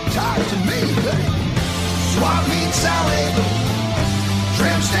me. Swap meet Sally,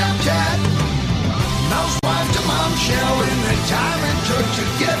 trim stamp cat, mouse wife to mom shell in the time it took to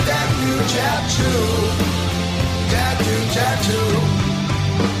get that new tattoo.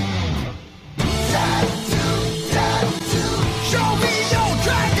 Show me your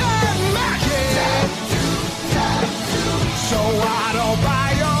dragon magic. So I don't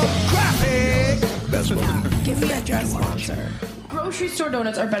buy your graphic. That's what Give me a dress sponsor. Grocery store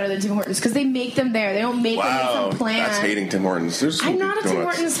donuts are better than Tim Hortons because they make them there. They don't make them Wow, in some plant. that's hating Tim Hortons. There's some I'm not a good Tim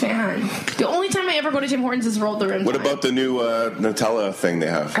donuts. Hortons fan. The only time I ever go to Tim Hortons is rolled the rim. What time. about the new Nutella thing they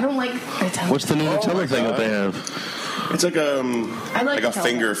have? I don't like Nutella. What's the new my Nutella thing God. that they have? It's like I like a Nutella.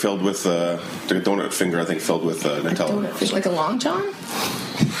 finger filled with like a donut finger, I think, filled with Nutella. donut? Like a long john?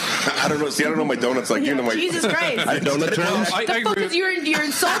 I don't know. See, I don't know my donuts like you know my Jesus Christ. Donut terms? I The fuck agree. is you're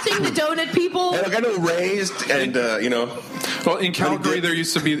insulting the donut people? Hey, look, I know raised and Well, in Calgary, there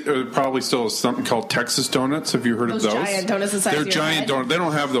used to be probably still something called Texas donuts. Have you heard Those of those? giant donuts the size They're of your giant head? donuts. They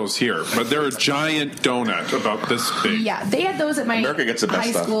don't have those here, but they're a giant donut about this big. Yeah, they had those at my America gets the best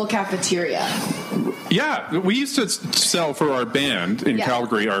high stuff. school cafeteria. Yeah, we used to sell for our band in Yeah.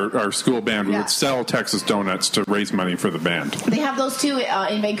 Calgary, our school band. We Yeah. would sell Texas donuts to raise money for the band. They have those too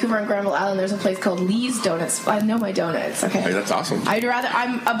in Vancouver and Granville Island. There's a place called Lee's Donuts. I know my donuts. Okay, Hey, that's awesome.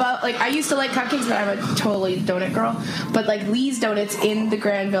 I'm about like I used to like cupcakes, but I'm a totally donut girl. But like Lee's Donuts in the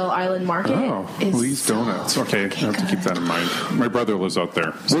Granville Island Market. Oh, is Lee's so Donuts. Okay, I have to keep that in mind. My brother lives out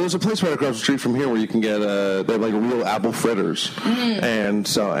there. Well, there's a place right across the street from here where you can get they have like real apple fritters, and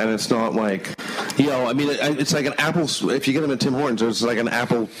it's not like, I mean, it's like an apple. If you get them at Tim Hortons, it's like an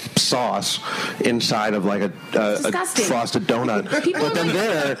apple sauce inside of like a disgusting. frosted donut. People But then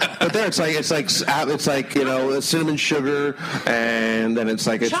there, it's like cinnamon sugar, and then it's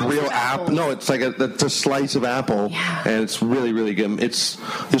like it's Chunks real of apple. apples. No, it's like it's a slice of apple, Yeah. and it's really really good. You're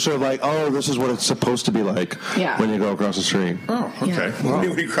sort of like, oh, this is what it's supposed to be like Yeah. when you go across the street. Oh, okay.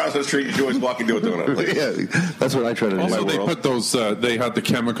 When you cross the street, you always walk into a donut. Like, Yeah, that's what I try to do. Also, my they world. put those. They had the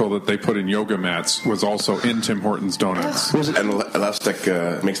chemical that they put in yoga mats formats was also in Tim Hortons donuts. Was it? And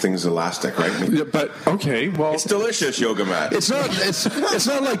elastic makes things elastic, right? Yeah, but okay, well, It's delicious, Yoga Mat. It's not. It's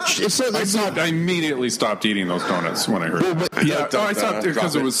not like. It's not. I immediately stopped eating those donuts when I heard Well, it. but- Yeah, I stopped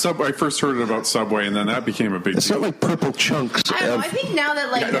because it was Subway. I first heard about Subway, and then that became a big It's deal. not like purple chunks. I don't know. I think now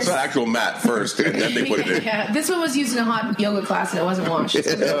that like Yeah, that's this, an actual mat first, and then they put it in. yeah, this one was used in a hot yoga class and it wasn't washed.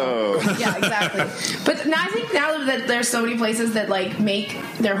 Yeah, exactly. But now I think now that there's so many places that like make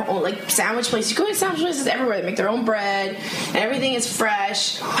their own like sandwich places. You go to sandwich places everywhere. They make their own bread and everything is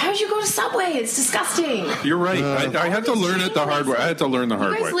fresh. Why would you go to Subway? It's disgusting. You're right. I had to learn it the hard way. I had to learn the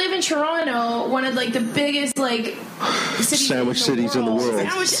hard You guys way. live in Toronto, one of like the biggest like Sandwich cities in the world.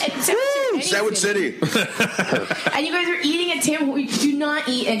 Sandwich City. And you guys are eating at Tim. We do not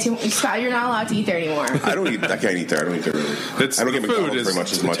eat at Tim. Scott, you're not allowed to eat there anymore. I can't eat there. I don't eat there really. I don't get The food McDonald's is very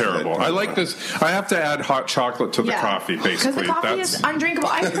much as much. terrible. I like this. I have to add hot chocolate to the coffee, Because basically. the coffee is undrinkable.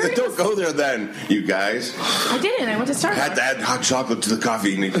 I heard Don't go there then, you guys. I didn't. I went to Starbucks. I had to add hot chocolate to the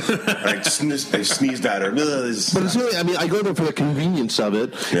coffee, and I sneezed at her. But it's really, I mean, I go there for the convenience of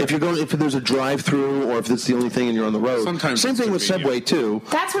it. Yeah. If there's a drive-through, or if it's the only thing and you're on the road. Sometimes Same it's thing with convenient. Subway too.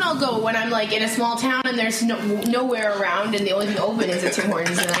 That's when I'll go when I'm like in a small town and there's nowhere around and the only thing open is at Tim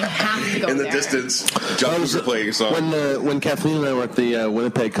Hortons and I have to go In the there. distance, John's playing a song. When Kathleen and I were at the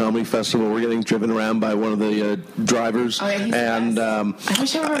Winnipeg Comedy Festival, we're getting driven around by one of the drivers, Oh, yeah, he's the and best. I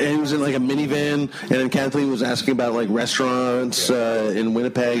wish I were. and he was in like a minivan, and then Kathleen was asking about like restaurants in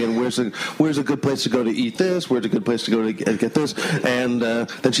Winnipeg and where's a good place to go to eat this, where's a good place to go to get this, and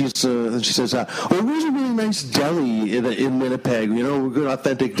then she says, oh, where's a really nice deli in Winnipeg? You know, a good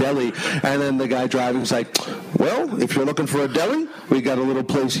authentic deli, and then the guy driving is like, well, if you're looking for a deli, we got a little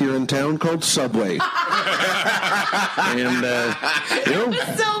place here in town called Subway. And you know,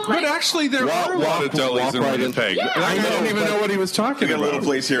 So But like, actually, there are a lot of delis in right in. Winnipeg. Yeah. I I know, don't even but- know what he was talking We got a about. little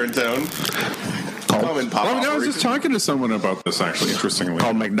place here in town. Come and pop Well, I was off. just talking to someone about this, actually, interestingly.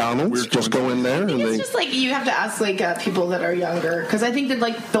 called McDonald's. We're Just go in there and it's they. just like you have to ask like people that are younger because I think that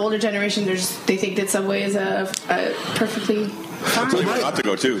like the older generation they think that Subway is a perfectly I'll tell you where fine. not to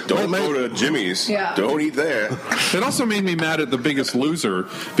go to. Don't go to Jimmy's. Yeah. Don't eat there. It also made me mad at The Biggest Loser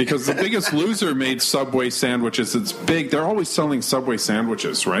because The Biggest Loser made Subway sandwiches. It's big. They're always selling Subway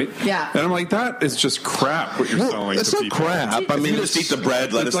sandwiches, right? Yeah. And I'm like, that is just crap what you're selling It's to not people. crap. I mean, You just eat the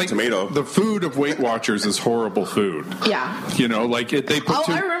bread, lettuce, It's like and tomato. the food of Weight Watchers is horrible food. Yeah. You know, like they put Oh,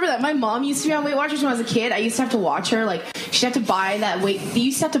 two. I remember that. My mom used to be on Weight Watchers when I was a kid. I used to have to watch her. Like, she'd have to buy that weight. They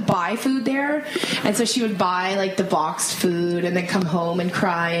used to have to buy food there. And so she would buy, like, the boxed food and then come home and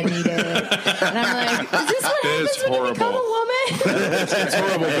cry and eat it. And I'm like, is this what It is happens when you become a horrible. woman? It's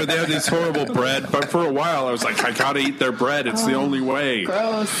horrible, but they have this horrible bread. But for a while, I was like, I gotta eat their bread. It's the only way.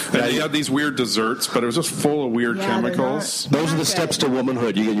 Gross. And they had these weird desserts, but it was just full of weird Yeah, they're chemicals. not- those are the good. steps to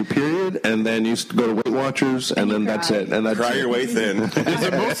womanhood. You get your period, and then you go to Weight Watchers, and then that's cry. it. And that's Cry it. your way thin. Is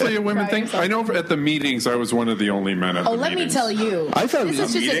it mostly a women thing? I know at the meetings, I was one of the only men at Oh, the let me meetings. tell you. I thought this it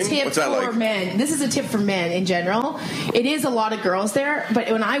is was just a meeting? tip What's that for like? men. This is a tip for men in general. It is a lot of girls there, but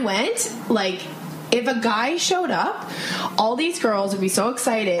when I went, like, if a guy showed up, all these girls would be so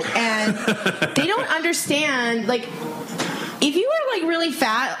excited, and they don't understand, like, if you were like really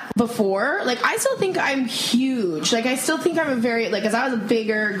fat before, like I still think I'm huge. Like I still think I'm a very like, as I was a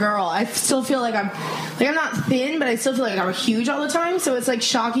bigger girl, I still feel like I'm not thin, but I still feel like I'm huge all the time. So it's like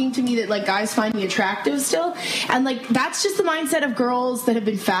shocking to me that like guys find me attractive still, and like that's just the mindset of girls that have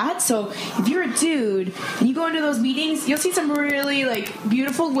been fat. So if you're a dude and you go into those meetings, you'll see some really like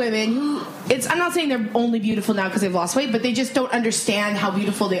beautiful women who I'm not saying they're only beautiful now because they've lost weight, but they just don't understand how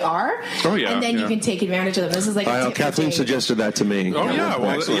beautiful they are. Oh, yeah, and then yeah. you can take advantage of them. This is like a tip for Kathleen dating. suggested that to me. Oh, yeah. Well,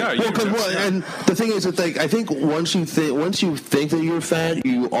 Excellent. yeah. Well, 'cause and the thing is that like, I think once you think that you're fat,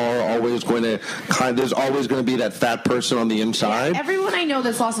 you are always going to there's always going to be that fat person on the inside. Everyone I know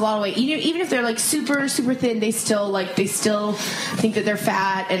that's lost a lot of weight, even if they're like super super thin, they still think that they're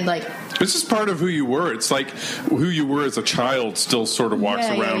fat and like. This is part of who you were. It's like who you were as a child still sort of walks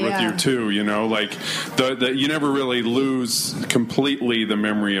Yeah, around yeah. with you too. You know, like the you never really lose completely the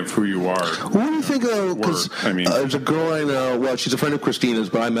memory of who you are. What do you think of? Because I mean- there's a girl I know. Well, she's a friend of Christina's,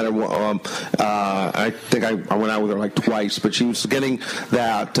 but I met her. I think I went out with her like twice. But she was getting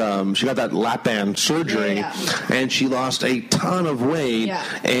that. She got that lap band surgery, Yeah. and she lost a ton of weight. Yeah.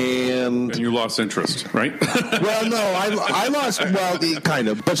 And you lost interest, right? Well, no, I lost, kind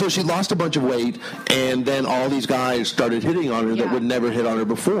of. But so she lost a bunch of weight, and then all these guys started hitting on her that Yeah. would never hit on her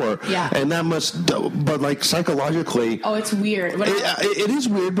before. Yeah. And that must, but like psychologically. Oh, it's weird. It is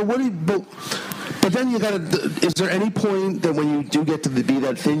weird, but But then you got to. Is there any point that when you do get to be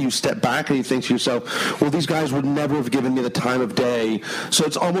that thin, you step back and you think to yourself, well, these guys would never have given me the time of day. So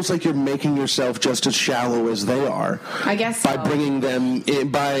it's almost like you're making yourself just as shallow as they are. I guess by so. bringing them in,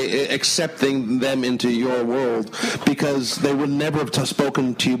 by accepting them into your world, because they would never have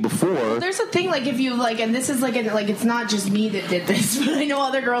spoken to you before. There's a thing, like, if you, like, and this is, like, it's not just me that did this, but I know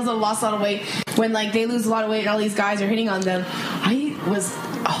other girls that lost a lot of weight. When, like, they lose a lot of weight and all these guys are hitting on them, I was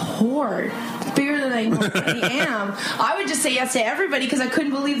a whore. Bigger than I normally am. I would just say yes to everybody because I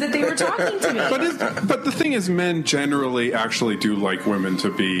couldn't believe that they were talking to me. But the thing is, men generally actually do like women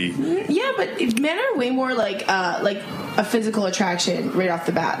to be. Yeah, but men are way more like a physical attraction right off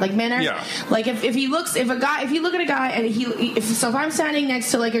the bat. Like men are, like if you look at a guy and if I'm standing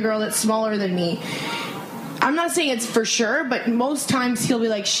next to like a girl that's smaller than me. I'm not saying it's for sure, but most times he'll be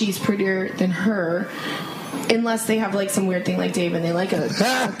like, she's prettier than her. Unless they have like some weird thing like Dave and they like that's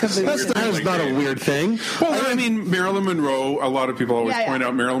not a weird thing. Well, I mean, Marilyn Monroe, a lot of people always point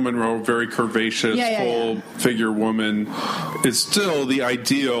out Marilyn Monroe, very curvaceous, full figure woman, is still the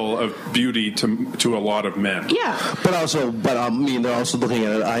ideal of beauty to a lot of men. Yeah. But I mean, they're also looking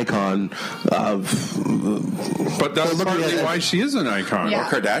at an icon of. But that's partly why she is an icon. Well,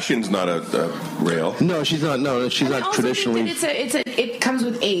 Kardashian's not a rail. No, she's not. No, she's not traditionally. It comes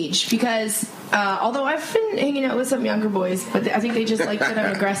with age because. Although I've been hanging out with some younger boys, but I think they just like that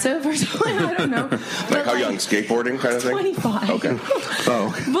I'm aggressive or something. I don't know. Like how young? Skateboarding kind of thing? 25. Okay.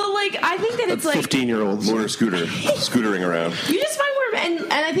 Oh. But like, I think that it's like 15-year-olds. Motor scootering around. You just find more,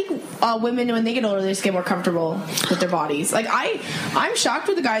 and I think women when they get older, they just get more comfortable with their bodies. Like I'm shocked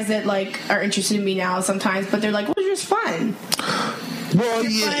with the guys that like are interested in me now sometimes, but they're like, well, you're just fun. Well,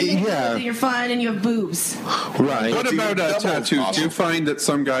 you're fun and you have boobs. Right. What about tattoos? Awesome. Do you find that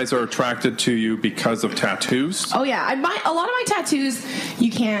some guys are attracted to you because of tattoos? Oh yeah, a lot of my tattoos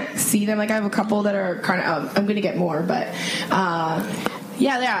you can't see them. Like I have a couple that are kind of. I'm gonna get more, but.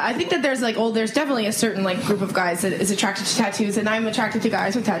 Yeah. I think that there's there's definitely a certain like group of guys that is attracted to tattoos, and I'm attracted to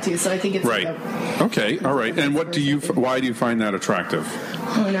guys with tattoos. So I think it's right. Okay, all right. And why do you find that attractive?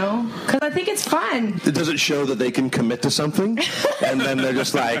 I don't know, because I think it's fun. Does it show that they can commit to something, and then they're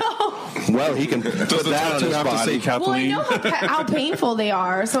just like, well, he can put that on his body. Kathleen? Well, I know how painful they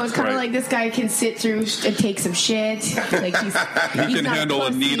are, so it's kind of like this guy can sit through and take some shit. Like he's can handle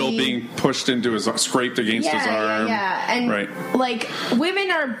a needle being pushed into his scraped against his arm. Yeah, and like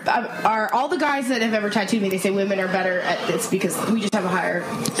women are all the guys that have ever tattooed me. They say women are better at this because we just have a higher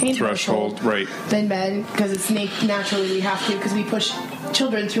pain threshold than men because it's naturally we have to because we push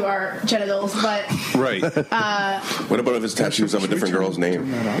children through our genitals. But right. What about if it's tattoos of a different girl's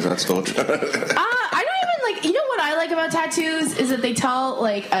name? Is that still? I don't even like. You know what I like about tattoos is that they tell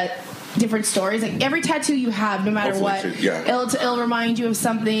like different stories. Like every tattoo you have, no matter what, it'll remind you of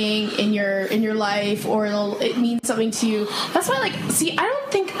something in your life, or it means something to you. That's why, like, see, I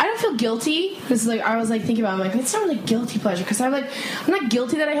don't feel guilty. This is like I was like thinking about. I'm like, it's not really guilty pleasure because I'm not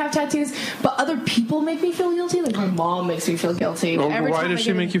guilty that I have tattoos, but other people make me feel guilty. Like my mom makes me feel guilty. Oh, why does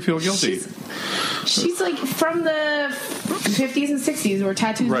she make you feel guilty? She's like from the 50s and 60s, where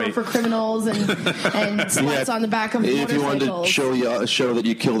tattoos were for criminals and sluts on the back of motorcycles. If you wanted to show that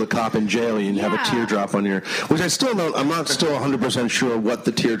you killed a cop in jail, you have a teardrop on your. Which I still don't. I'm not still 100% sure what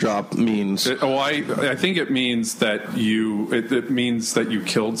the teardrop means. I think it means that it means that you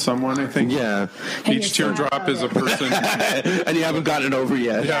killed someone. I think. Yeah. Each teardrop is a person, and you haven't gotten it over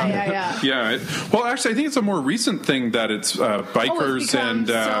yet. Yeah. Well, actually, I think it's a more recent thing that it's bikers it's and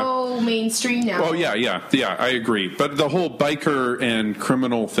so mainstream now. Oh yeah. I agree. But the whole biker and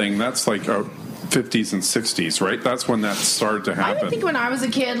criminal thing, that's like 50s and 60s, right? That's when that started to happen. I think when I was a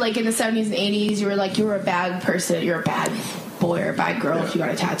kid, like in the 70s and 80s, you were a bad person, you're a bad boy or a bad girl if you got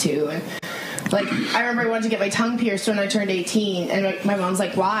a tattoo. And like I remember I wanted to get my tongue pierced when I turned 18, and my mom's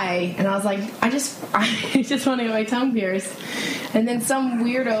like, "Why?" And I was like, I just want to get my tongue pierced. And then some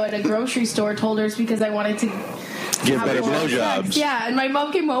weirdo at a grocery store told her it's because I wanted to give better blowjobs. Yeah, and my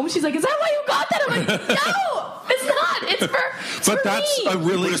mom came home. She's like, "Is that why you got that?" I'm like, "No, it's not. It's for But that's me." a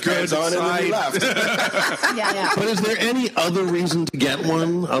really good side. And then he left. Yeah. But is there any other reason to get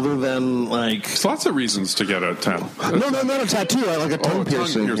one other than like? There's lots of reasons to get a tattoo. No, not a tattoo. I like a tongue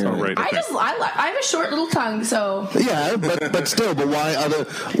piercing. Oh, right. Okay. I have a short little tongue, so yeah. But still, but why other?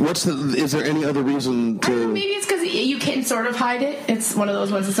 Is there any other reason to? I don't know, maybe it's because you can sort of hide it. It's one of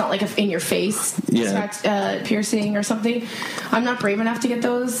those ones. It's not like in your face. Piercing or something. I'm not brave enough to get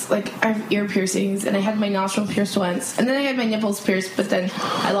those. Like I have ear piercings, and I had my nostril pierced once, and then I had my nipples pierced, but then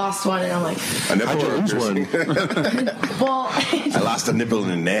I lost one, and I'm like, I lose one. well, I lost a nipple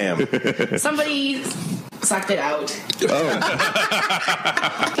in a nam. Somebody sucked it out.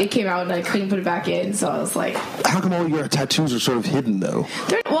 It came out and I couldn't put it back in, so I was like, How come all your tattoos are sort of hidden, though?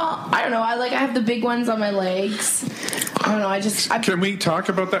 well, I don't know. I have the big ones on my legs. I don't know. Can we talk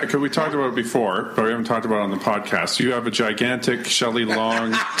about that? Because we talked about it before, but we haven't talked about it on the podcast. You have a gigantic Shelley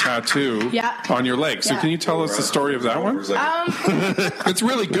Long tattoo on your leg. So can you tell us the story of that one? It's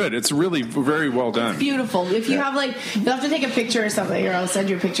really good. It's really very well done. Beautiful. If you have you'll have to take a picture or something, or I'll send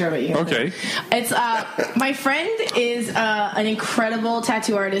you a picture of it. Okay. It's my friend is an incredible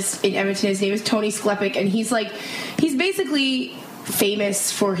tattoo artist in Edmonton. His name is Tony Sklepik, and he's basically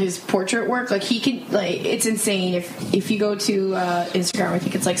famous for his portrait work. He can it's insane. If you go to Instagram, I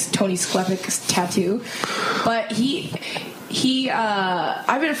think it's Tony Sklepik's tattoo. But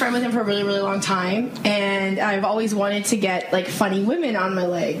I've been a friend with him for a really, really long time, and I've always wanted to get funny women on my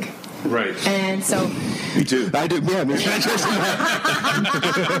leg. Right. And so me too. I do. Yeah.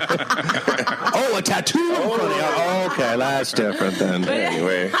 Oh, a tattoo. Oh, okay, that's different then.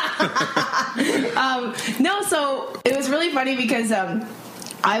 Anyway. No, so it was really funny because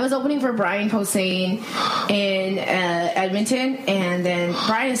I was opening for Brian Posehn in Edmonton, and then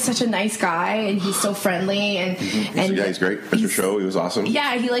Brian is such a nice guy, and he's so friendly, and he's great at your show. He was awesome.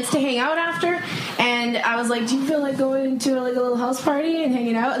 Yeah, he likes to hang out after, and I was like, "Do you feel like going to a little house party and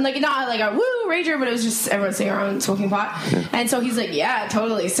hanging out?" And not a woo rager, but it was just everyone sitting around smoking pot. And so he's like, "Yeah,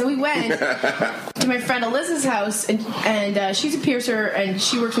 totally." So we went to my friend Alyssa's house, and she's a piercer, and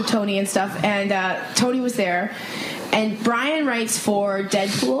she works with Tony and stuff, and Tony was there. And Brian writes for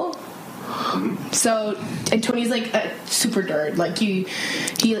Deadpool. So, and Tony's a super nerd.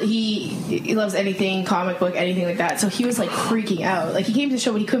 He loves anything, comic book, anything like that. So he was freaking out. He came to the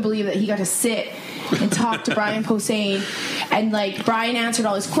show, but he couldn't believe that he got to sit and talk to Brian Posehn. And Brian answered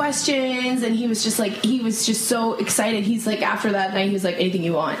all his questions, and he was just so excited. He's after that night, he was anything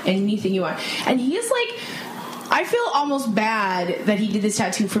you want. And he is I feel almost bad that he did this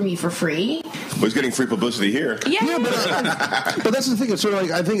tattoo for me for free. Well, he's getting free publicity here. Yeah, but that's the thing. It's sort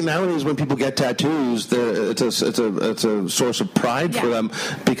of I think nowadays when people get tattoos, it's a source of pride for them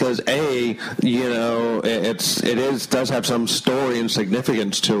because it does have some story and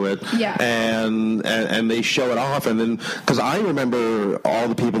significance to it. Yeah. And they show it off, and then because I remember all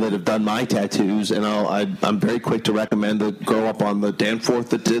the people that have done my tattoos, and I'm very quick to recommend the girl up on the Danforth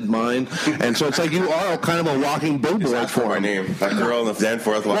that did mine, and so it's you are kind of a walking billboard for my name. That girl in the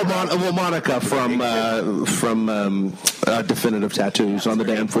Danforth. Well, Monica from Definitive Tattoos on the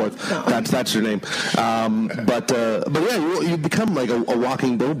Danforth. That's her name. But yeah, you become a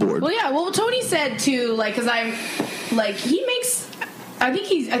walking billboard. Well, yeah. Well, Tony said too, because I'm he makes. I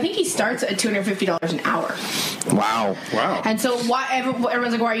think he starts at $250 an hour. Wow. And so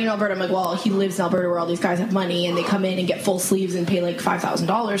everyone's why are you in Alberta? I'm well, he lives in Alberta where all these guys have money and they come in and get full sleeves and pay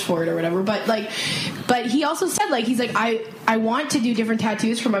 $5,000 for it or whatever. But he also said he's I want to do different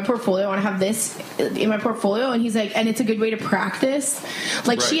tattoos for my portfolio. I want to have this in my portfolio, and he's and it's a good way to practice.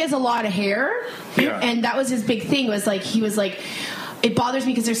 Right. She has a lot of hair, and that was his big thing. Was he was it bothers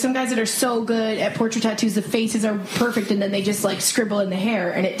me because there's some guys that are so good at portrait tattoos, the faces are perfect, and then they just scribble in the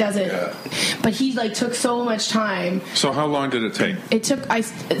hair, and it doesn't. Yeah. But he took so much time. So how long did it take? It took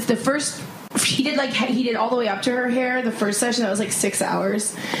the first. He did all the way up to her hair. The first session that was 6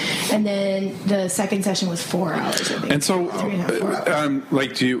 hours, and then the second session was 4 hours. I think. And so,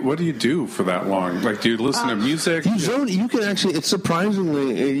 what do you do for that long? Do you listen to music? You can actually. It's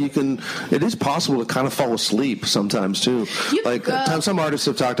surprisingly you can. It is possible to kind of fall asleep sometimes too. Some artists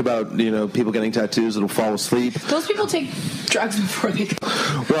have talked about people getting tattoos that'll fall asleep. Those people take drugs before they go.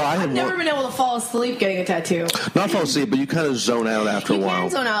 Well, I've never been able to fall asleep getting a tattoo. Not fall asleep, but you kind of zone out after a while. You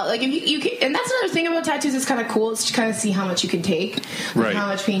can zone out. If you can. And that's another thing about tattoos that's kind of cool. It's to kind of see how much you can take, right? How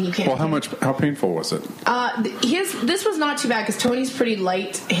much pain you can. Well, how painful was it? This was not too bad because Tony's pretty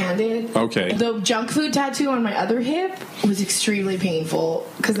light-handed. Okay. The junk food tattoo on my other hip was extremely painful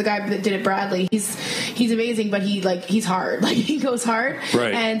because the guy that did it, Bradley, he's amazing, but he's hard. He goes hard.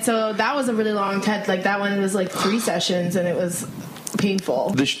 Right. And so that was a really long tattoo. That one was 3 sessions, and it was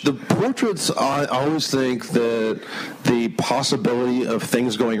painful. The portraits, I always think that the possibility of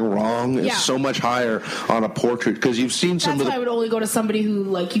things going wrong is so much higher on a portrait because you've seen some. That's why I would only go to somebody who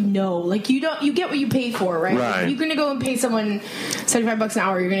you get what you pay for, right? Right. You're going to go and pay someone $75 an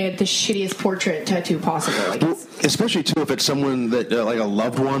hour. You're going to get the shittiest portrait tattoo possible. Especially too if it's someone that a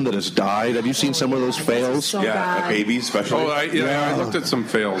loved one that has died. Have you seen some of those fails? So bad. Babies especially. I looked at some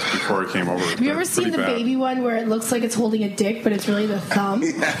fails before I came over. Have you ever seen the baby one where it looks like it's holding a dick, but it's really the thumb?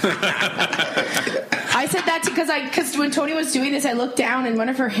 I said that because when Tony was doing this, I looked down and one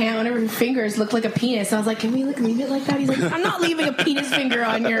of her fingers looked like a penis. I was like, "Can we leave it like that?" He's like, "I'm not leaving a penis finger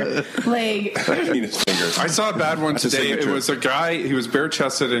on your leg." Penis fingers. I saw a bad one today. It was a guy. He was bare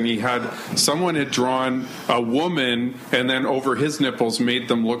chested, and someone had drawn a woman, and then over his nipples made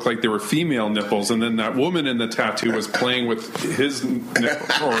them look like they were female nipples, and then that woman in the tattoo was playing with his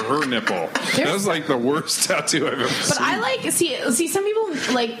nipple or her nipple. That was like the worst tattoo I've ever seen. But I like see some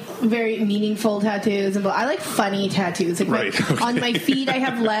people like very meaningful tattoos, but I like funny tattoos. Like Right, okay. On my feet, I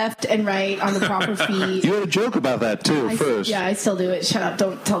have left and right on the proper feet. You had a joke about that too. I still do it. Shut up!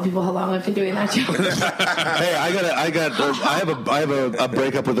 Don't tell people how long I've been doing that joke. Hey, I have a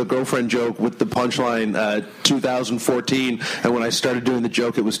breakup with a girlfriend joke with the punchline 2014, and when I started doing the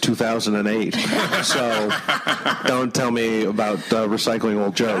joke, it was 2008. So don't tell me about recycling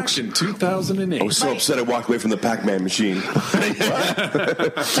old jokes. Back in 2008. I was so upset I walked away from the Pac-Man machine. Like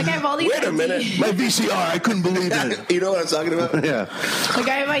I have all these. Wait a minute. My VCR, I couldn't believe it. You know what I'm talking about? Yeah. Like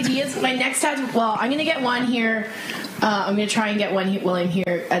I have ideas. My next tattoo. Well, I'm gonna get one here. I'm gonna try and get one while I'm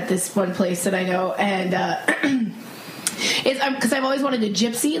here at this one place that I know, and it's because I've always wanted a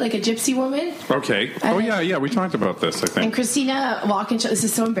gypsy woman. Okay. Oh yeah. We talked about this. I And think. Christina Walkinshaw. This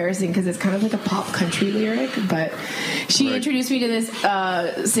is so embarrassing because it's kind of like a pop country lyric, but she introduced me to this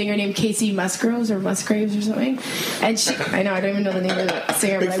singer named Casey Musgraves or something. And I know I don't even know the name of the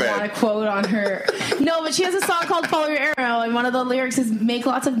singer, but I want to quote on her. No, but she has a song called "Follow Your Arrow," and one of the lyrics is "Make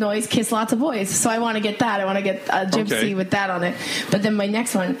lots of noise, kiss lots of boys." So I want to get that. I want to get a gypsy with that on it. But then my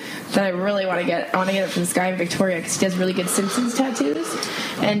next one that I really want to get, I want to get it from this guy in Victoria because he does really good Simpsons tattoos,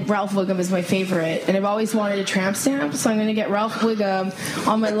 and Ralph Wiggum is my favorite, and I've always wanted a tramp stamp, so I'm going to get Ralph Wiggum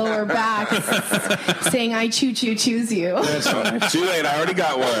on my lower back saying I choose you. Too late, I already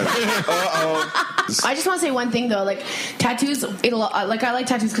got one. I just want to say one thing though, like tattoos, I like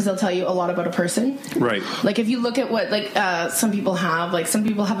tattoos because they'll tell you a lot about a person. Right. Like if you look at what some people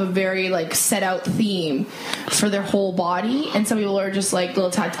have a very like set out theme for their whole body, and some people are just like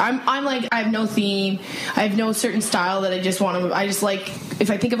little tattoos. I'm like I have no theme, I have no certain style that I just want to. I just like if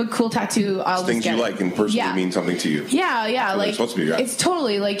I think of a cool tattoo, I'll Things just get you like and personally mean something to you. Yeah. Like supposed to be, right? It's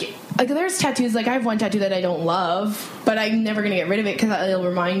totally like there's tattoos. Like I have one tattoo that I don't love, but I'm never gonna get rid of it because it'll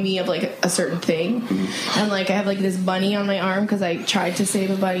remind me of like a certain thing. Mm-hmm. And like I have like this bunny on my arm because I tried to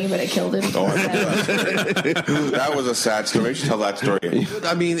save a bunny, but I killed him. That was a sad story. You should tell that story.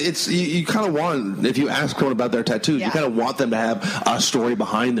 I mean, it's you kind of want, if you ask someone about their tattoos, you kind of want them to have a story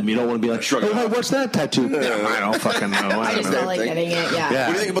behind them. You don't want to be like, hey, what's that tattoo? I don't fucking know. I just don't like getting it. Yeah.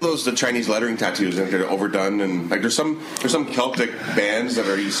 What do you think about the Chinese lettering tattoos? And they're overdone, and like there's some Celtic bands that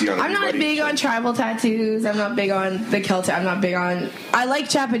you see on. I'm not big on tribal tattoos. I'm not big on the Celtic. I'm not big on. I like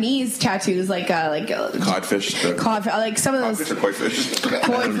Japanese tattoos, like codfish. Codfish. I like some of those. Codfish or koi fish?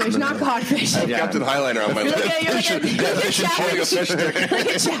 Koi fish, not codfish. I have Captain Highliner on my list. Like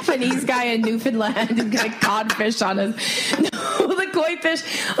a Japanese guy in Newfoundland and got codfish on his. No, the koi fish.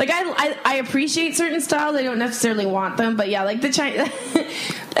 Like I appreciate certain styles. I don't necessarily want them, but yeah, like the Chinese.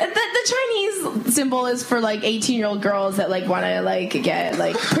 The Chinese symbol is for like 18-year-old girls that like want to like get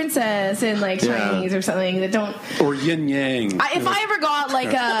like princess and like Chinese or something that don't or yin yang. If I ever got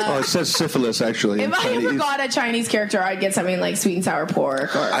like a it says syphilis actually. If I ever got a Chinese character, I'd get something like sweet and sour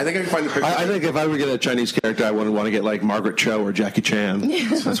pork. Or I think I can find the picture. I think if I were to get a Chinese character, I would want to get like Margaret Cho or Jackie Chan.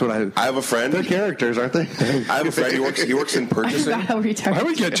 That's what I have a friend. They're characters, aren't they? I have a friend. He works in purchasing. I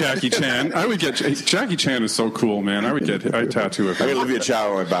would get Jackie Chan. Jackie Chan is so cool, man. I tattoo it. I got Olivia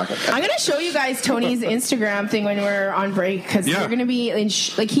Chow on my back. I'm going to show you guys Tony's Instagram thing when we're on break because we're going to be in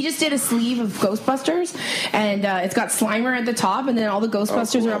like he just did a sleeve of Ghostbusters and it's got Slimer at the top and then all the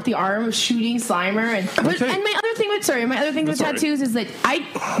Ghostbusters are up the arm shooting Slimer and my other thing with tattoos is that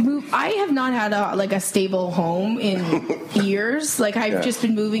I have not had a stable home in years. Like I've just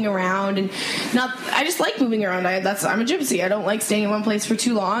been moving around and I just like moving around. I'm a gypsy. I don't like staying in one place for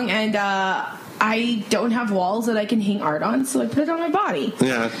too long and I don't have walls that I can hang art on, so I put it on my body.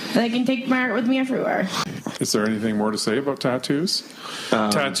 Yeah. And I can take my art with me everywhere. Is there anything more to say about tattoos?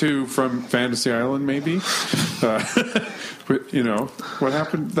 Tattoo from Fantasy Island, maybe? What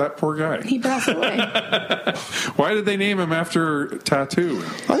happened to that poor guy? He passed away. Why did they name him after Tattoo?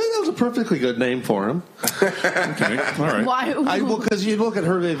 I think that was a perfectly good name for him. Okay, all right. Why? Because you look at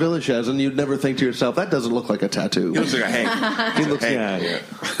Hervé Villechaize and you'd never think to yourself, that doesn't look like a tattoo. He looks like a Hank. He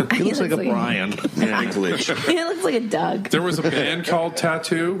looks like a Brian. He looks like a Doug. There was a band called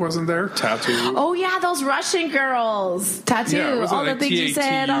Tattoo, wasn't there? Tattoo. Oh, yeah, those Russian girls. Tattoo. Yeah, all the things you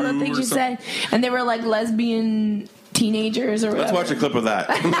said. And they were like lesbian teenagers or Let's whatever. watch a clip of that.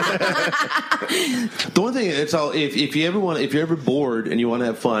 The one thing, it's all if you're ever bored and you want to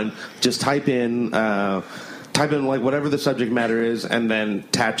have fun, just type in like whatever the subject matter is, and then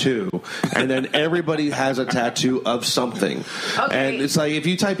tattoo, and then everybody has a tattoo of something. Okay. And it's like if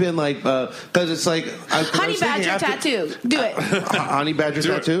you type in like because it's like Honey badger tattoo. Do it. Honey badger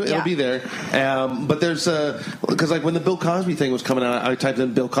tattoo. It'll be there. But there's because like when the Bill Cosby thing was coming out, I typed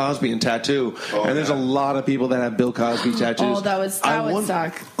in Bill Cosby and tattoo, and there's a lot of people that have Bill Cosby tattoos. Oh, that would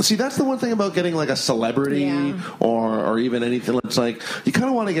suck. See, that's the one thing about getting like a celebrity or even anything. It's like you kind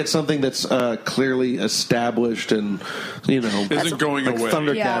of want to get something that's clearly established and isn't going like away.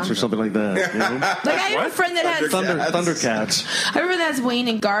 Thundercats or something like that. You know? Like I have a friend that has Thundercats. I remember that has Wayne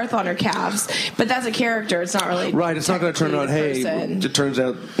and Garth on her calves, but that's a character. It's not really Right. It's not going to turn out. Hey, person. it turns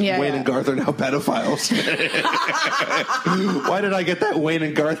out Wayne and Garth are now pedophiles. Why did I get that Wayne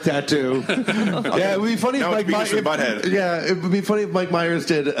and Garth tattoo? Yeah, it would be funny if Mike Myers. Yeah, it would be funny if Mike Myers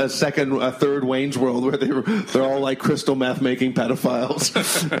did a third Wayne's World where they're all like crystal meth making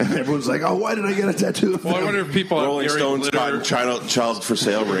pedophiles, and everyone's like, "Oh, why did I get a tattoo?" Well, I wonder if people Rolling Stones child for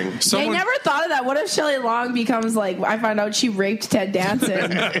sale ring. I never thought of that. What if Shelley Long becomes like, I find out she raped Ted Danson?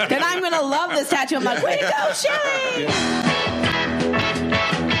 Then I'm going to love this tattoo. I'm like, way to go, Shelley!